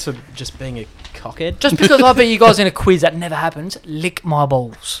points for just being a cockhead? Just because I bet you guys in a quiz that never happens, lick my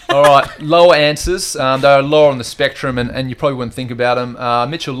balls. All right, lower answers. They're lower on the spectrum, and you probably wouldn't think about them.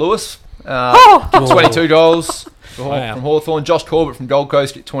 Mitchell Lewis, 22 goals Wow. from Hawthorn. Josh Corbett from Gold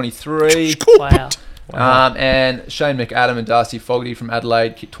Coast at 23. Wow. And Shane McAdam and Darcy Fogarty from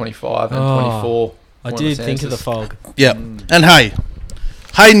Adelaide kicked 25 and 24. I pointless did think of the answers. fog. Yeah. And hey,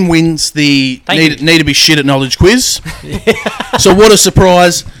 Hayden wins the Thank you. need to be shit at knowledge quiz. So what a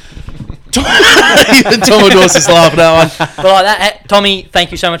surprise. Even Tom O'Dawes is laughing at one. But like that, Tommy,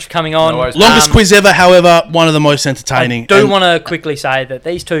 thank you so much for coming on. No worries. Longest quiz ever, however, one of the most entertaining. I do And want to quickly say that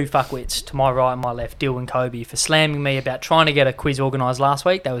these two fuckwits to my right and my left, Dill and Kobe, for slamming me about trying to get a quiz organised last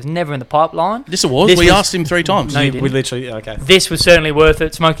week. That was never in the pipeline. Yes, it was. This We was- asked him 3 times. No, you We didn't. literally okay. This was certainly worth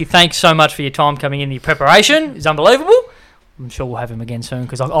it. Smokey, thanks so much for your time coming in. Your preparation is unbelievable. I'm sure we'll have him again soon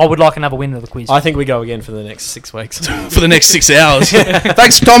because I would like another win of the quiz. I think we go again for the next 6 weeks. For the next 6 hours.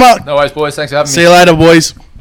 Thanks, Tomo. No worries, boys. Thanks for having me. See you later, boys.